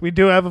exist. We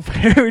do have a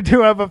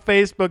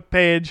Facebook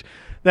page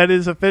that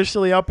is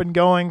officially up and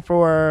going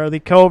for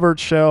the Covert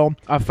show.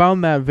 I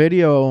found that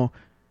video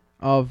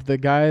of the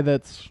guy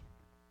that's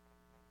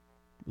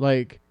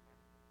like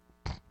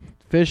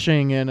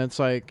fishing, and it's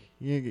like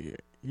you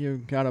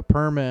got a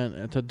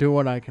permit to do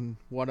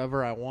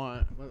whatever I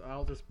want.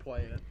 I'll just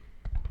play it.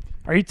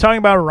 Are you talking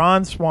about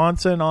Ron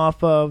Swanson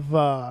off of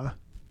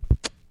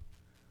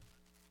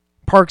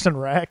Parks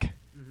and Rec?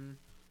 Mm-hmm.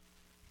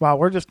 Wow,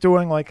 we're just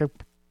doing like a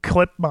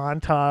clip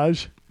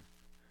montage.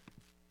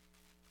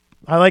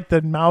 I like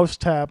the mouse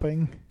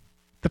tapping,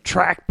 the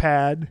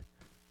trackpad.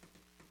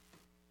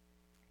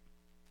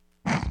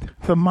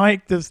 The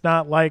mic does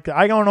not like it.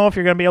 I don't know if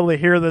you're going to be able to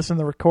hear this in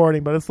the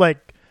recording, but it's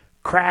like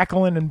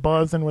crackling and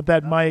buzzing with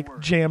that mic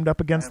jammed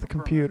up against the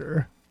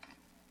computer.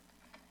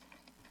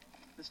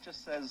 This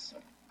just says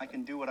I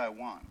can do what I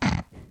want.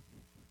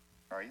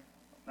 Are you?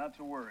 Not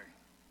to worry.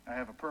 I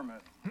have a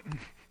permit.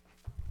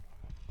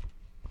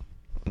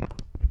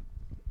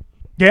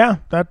 Yeah,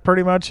 that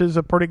pretty much is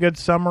a pretty good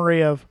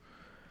summary of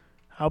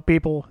how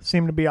people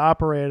seem to be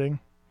operating.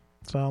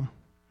 So,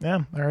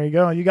 yeah, there you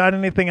go. You got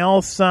anything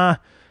else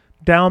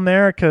down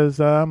there?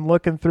 Because I'm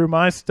looking through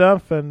my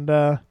stuff, and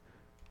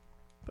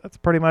that's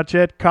pretty much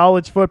it.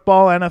 College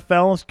football,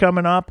 NFL is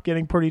coming up,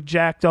 getting pretty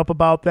jacked up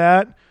about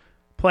that.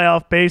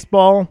 Playoff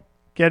baseball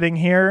getting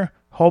here.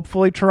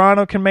 Hopefully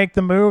Toronto can make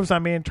the moves. I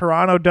mean,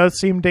 Toronto does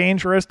seem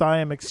dangerous. I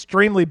am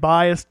extremely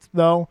biased,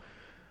 though.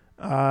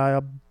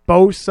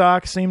 Bo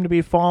Sox seem to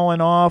be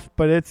falling off,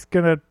 but it's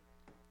going to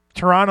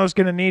Toronto's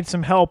going to need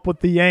some help with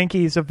the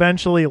Yankees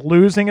eventually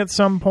losing at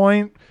some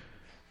point.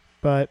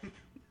 But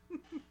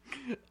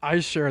I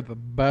share the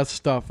best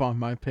stuff on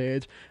my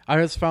page. I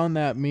just found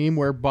that meme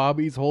where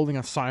Bobby's holding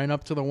a sign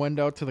up to the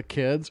window to the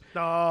kids.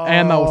 oh,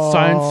 And the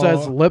sign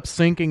says lip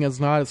syncing is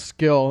not a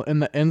skill.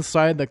 And the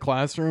inside the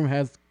classroom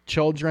has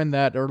children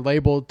that are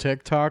labeled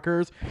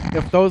TikTokers.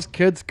 If those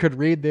kids could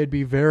read, they'd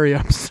be very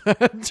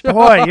upset.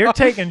 boy, you're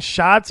taking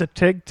shots at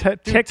Dude,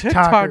 TikTokers.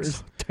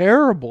 TikTok's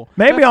terrible.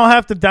 Maybe I'll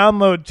have to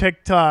download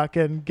TikTok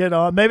and get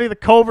on. Maybe the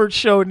Covert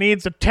show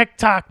needs a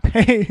TikTok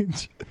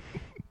page.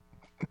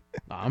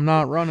 I'm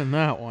not running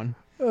that one.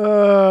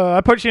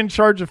 I put you in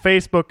charge of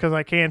Facebook because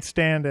I can't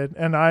stand it,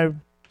 and I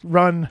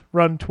run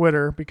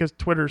Twitter because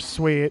Twitter's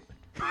sweet.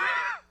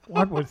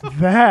 What was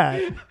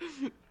that?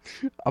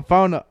 I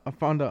found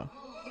a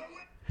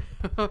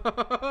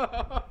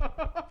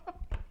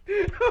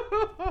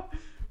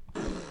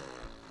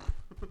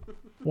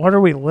What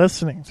are we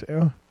listening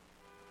to?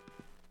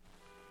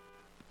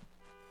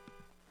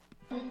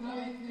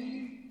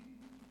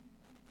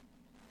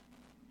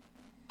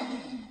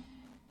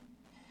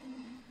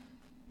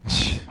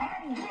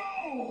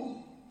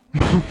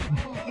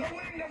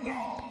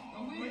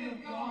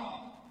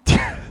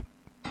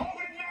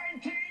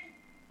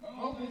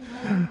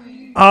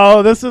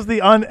 Oh, this is the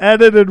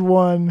unedited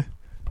one.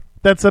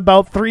 That's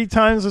about 3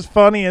 times as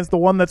funny as the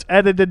one that's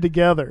edited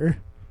together.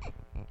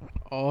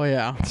 Oh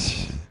yeah.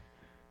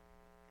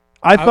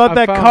 I thought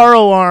that found- car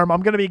alarm,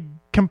 I'm going to be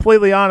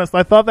completely honest,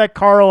 I thought that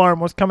car alarm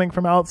was coming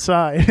from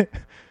outside.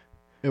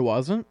 It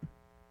wasn't?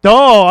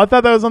 No, I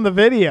thought that was on the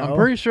video. I'm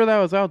pretty sure that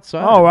was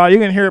outside. Oh, wow, you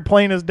can hear it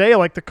plain as day,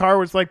 like the car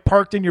was like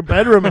parked in your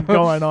bedroom and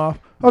going off.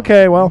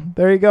 Okay, well,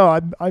 there you go.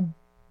 I'm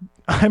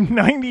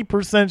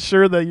 90%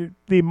 sure that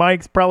the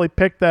mics probably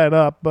picked that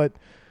up, but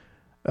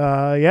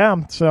yeah,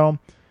 so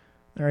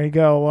there you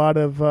go.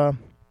 A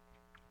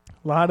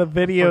lot of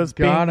videos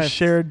being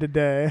shared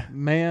today.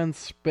 Man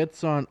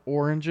spits on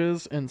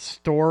oranges and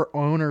store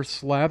owner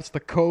slaps the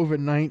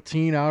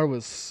COVID-19 out of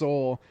his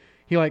soul.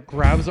 He like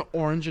grabs an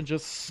orange and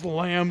just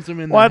slams him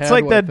in the head. Well, it's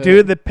like that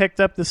dude that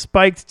picked up the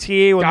spiked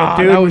tea when the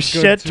dude that was was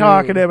good shit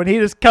talking too. him, and he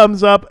just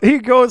comes up. He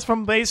goes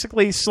from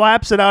basically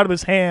slaps it out of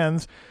his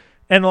hands,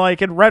 and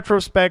like in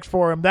retrospect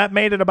for him, that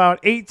made it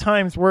about 8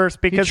 times worse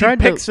because he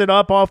picks it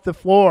up off the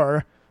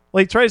floor.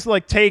 Like, he tries to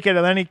like take it,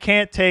 and then he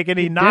can't take it.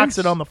 He knocks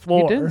it on the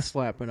floor. He didn't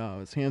slap it out of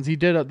his hands. He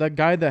did that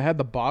guy that had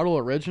the bottle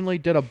originally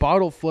did a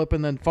bottle flip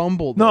and then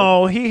fumbled.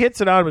 No, he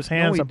hits it out of his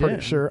hands. he I'm pretty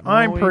didn't. sure. No,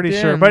 I'm he pretty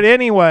sure. didn't. But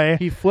anyway,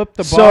 He flipped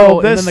the So bottle,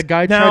 and this- then the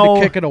guy tried now-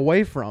 to kick it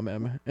away from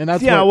him, and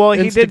that's yeah, what well, he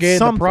did instigated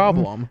something. the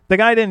problem. The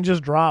guy didn't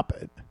just drop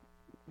it.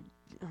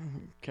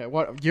 Okay,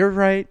 what? You're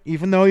right.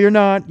 Even though you're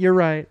not, you're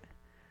right.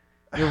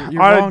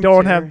 You're I wrong,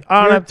 don't Terry.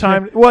 have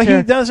time. Well,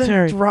 he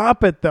doesn't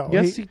drop it though.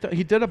 Yes, he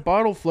did a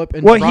bottle flip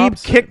and Well, he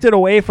drops kicked it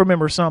away from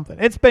him or something.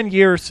 It's been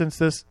years since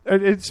this.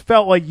 It's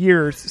felt like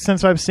years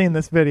since I've seen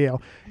this video.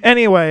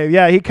 Anyway,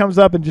 yeah, he comes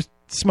up and just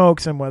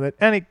smokes him with it.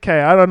 Okay,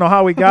 I don't know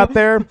how we got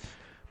there,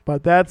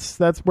 but that's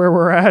where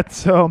we're at.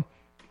 So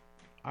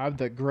I have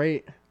the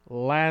great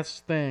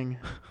last thing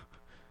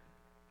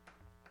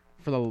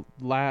for the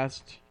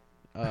last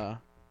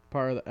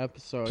part of the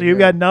episode. you've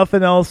got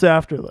nothing else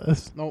after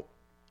this. Nope.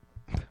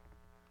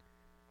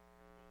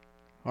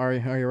 Are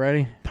you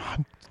ready?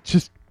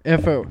 Just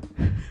If it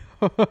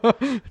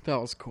that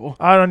was cool.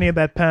 I don't need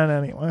that pen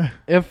anyway.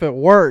 If it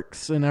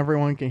works and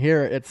everyone can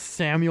hear it, it's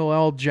Samuel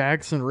L.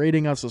 Jackson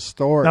reading us a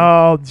story.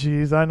 Oh,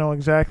 geez, I know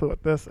exactly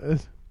what this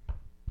is.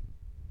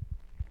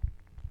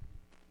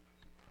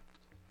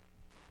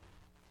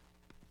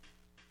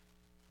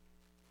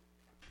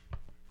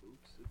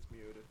 Oops, it's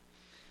muted.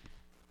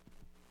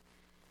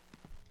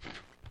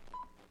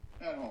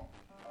 At home.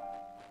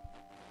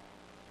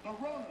 The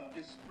Rona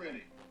is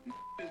spreading.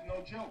 It's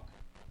no joke.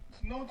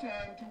 It's no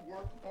time to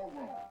work or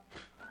roam.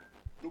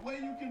 The way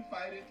you can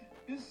fight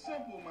it is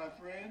simple, my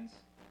friends.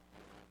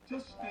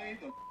 Just stay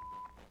the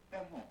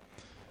at home.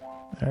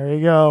 There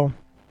you go.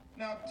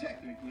 Now,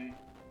 technically,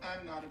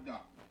 I'm not a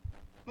doctor.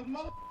 But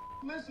mother,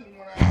 listen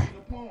when I read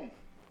a poem.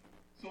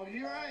 So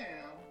here I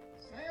am,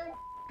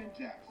 Sam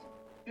Jackson,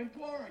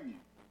 imploring you,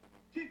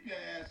 keep your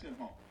ass at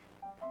home.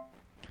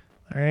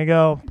 There you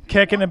go.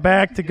 Kicking it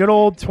back to good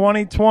old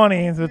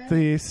 2020 with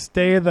the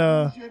stay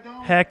the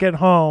heck at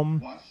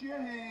home. Wash your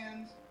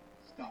hands,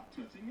 stop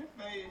touching your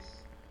face,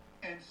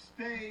 and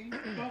stay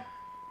the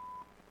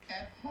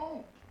at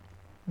home.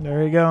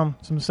 There you go.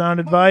 Some sound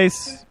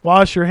advice.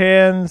 Wash your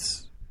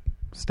hands.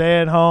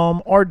 Stay at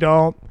home or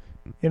don't.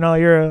 You know,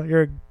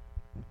 you're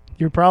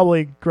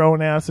probably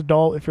grown ass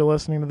adult if you're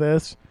listening to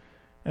this.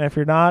 And if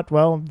you're not,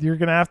 well, you're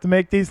going to have to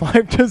make these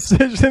life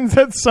decisions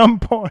at some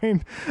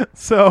point.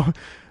 So,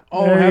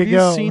 Oh, there have you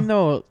go. seen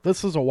those?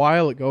 This was a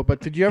while ago, but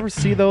did you ever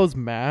see those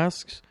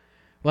masks?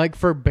 Like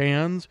for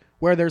bands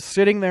where they're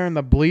sitting there in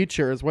the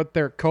bleachers with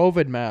their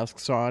COVID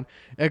masks on,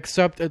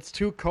 except it's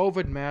 2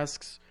 COVID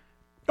masks.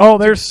 Oh,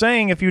 they're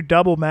saying if you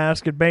double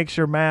mask, it makes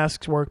your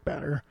masks work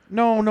better.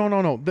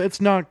 No.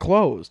 It's not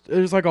closed.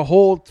 There's like a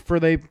hole for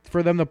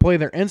them to play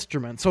their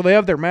instrument. So they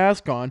have their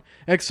mask on,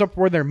 except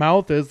where their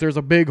mouth is, there's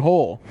a big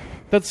hole.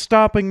 That's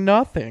stopping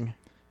nothing.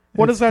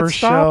 What is that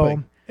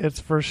stopping? It's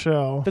for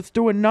show. That's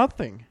doing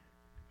nothing.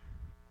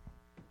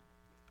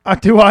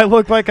 Do I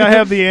look like I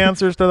have the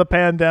answers to the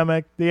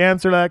pandemic? The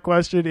answer to that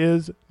question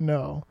is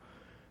no.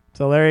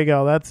 So there you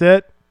go. That's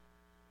it.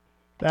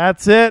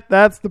 That's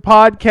the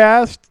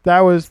podcast.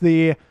 That was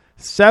the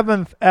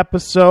 7th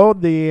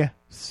episode, the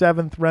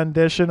 7th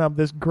rendition of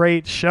this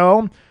great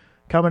show.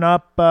 Coming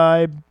up,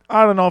 I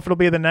don't know if it'll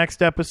be the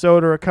next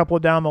episode or a couple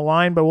down the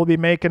line, but we'll be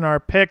making our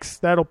picks.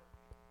 That'll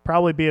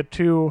probably be an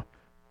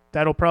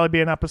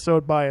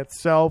episode by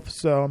itself.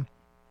 So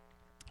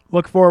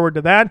look forward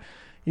to that.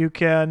 You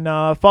can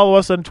follow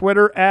us on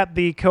Twitter at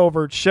The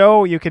Covert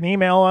Show. You can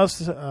email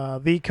us,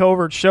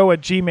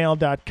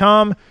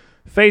 thecovertshow@gmail.com.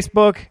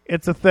 Facebook,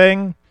 it's a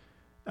thing.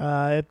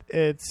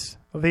 It's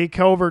The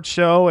Covert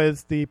Show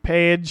is the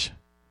page.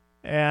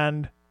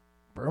 And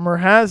rumor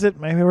has it,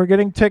 maybe we're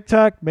getting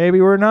TikTok, maybe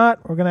we're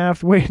not. We're going to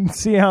have to wait and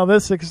see how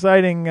this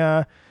exciting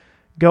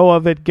go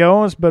of it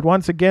goes. But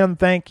once again,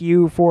 thank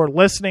you for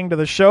listening to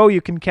the show.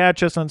 You can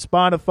catch us on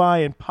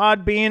Spotify and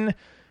Podbean.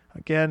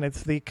 Again,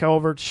 it's The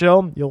Covert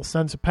Show. You'll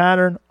sense a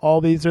pattern.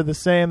 All these are the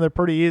same. They're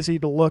pretty easy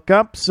to look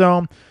up.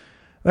 So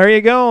there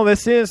you go.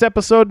 This is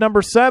episode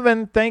number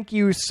 7. Thank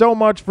you so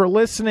much for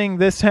listening.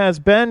 This has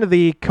been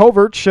The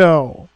Covert Show.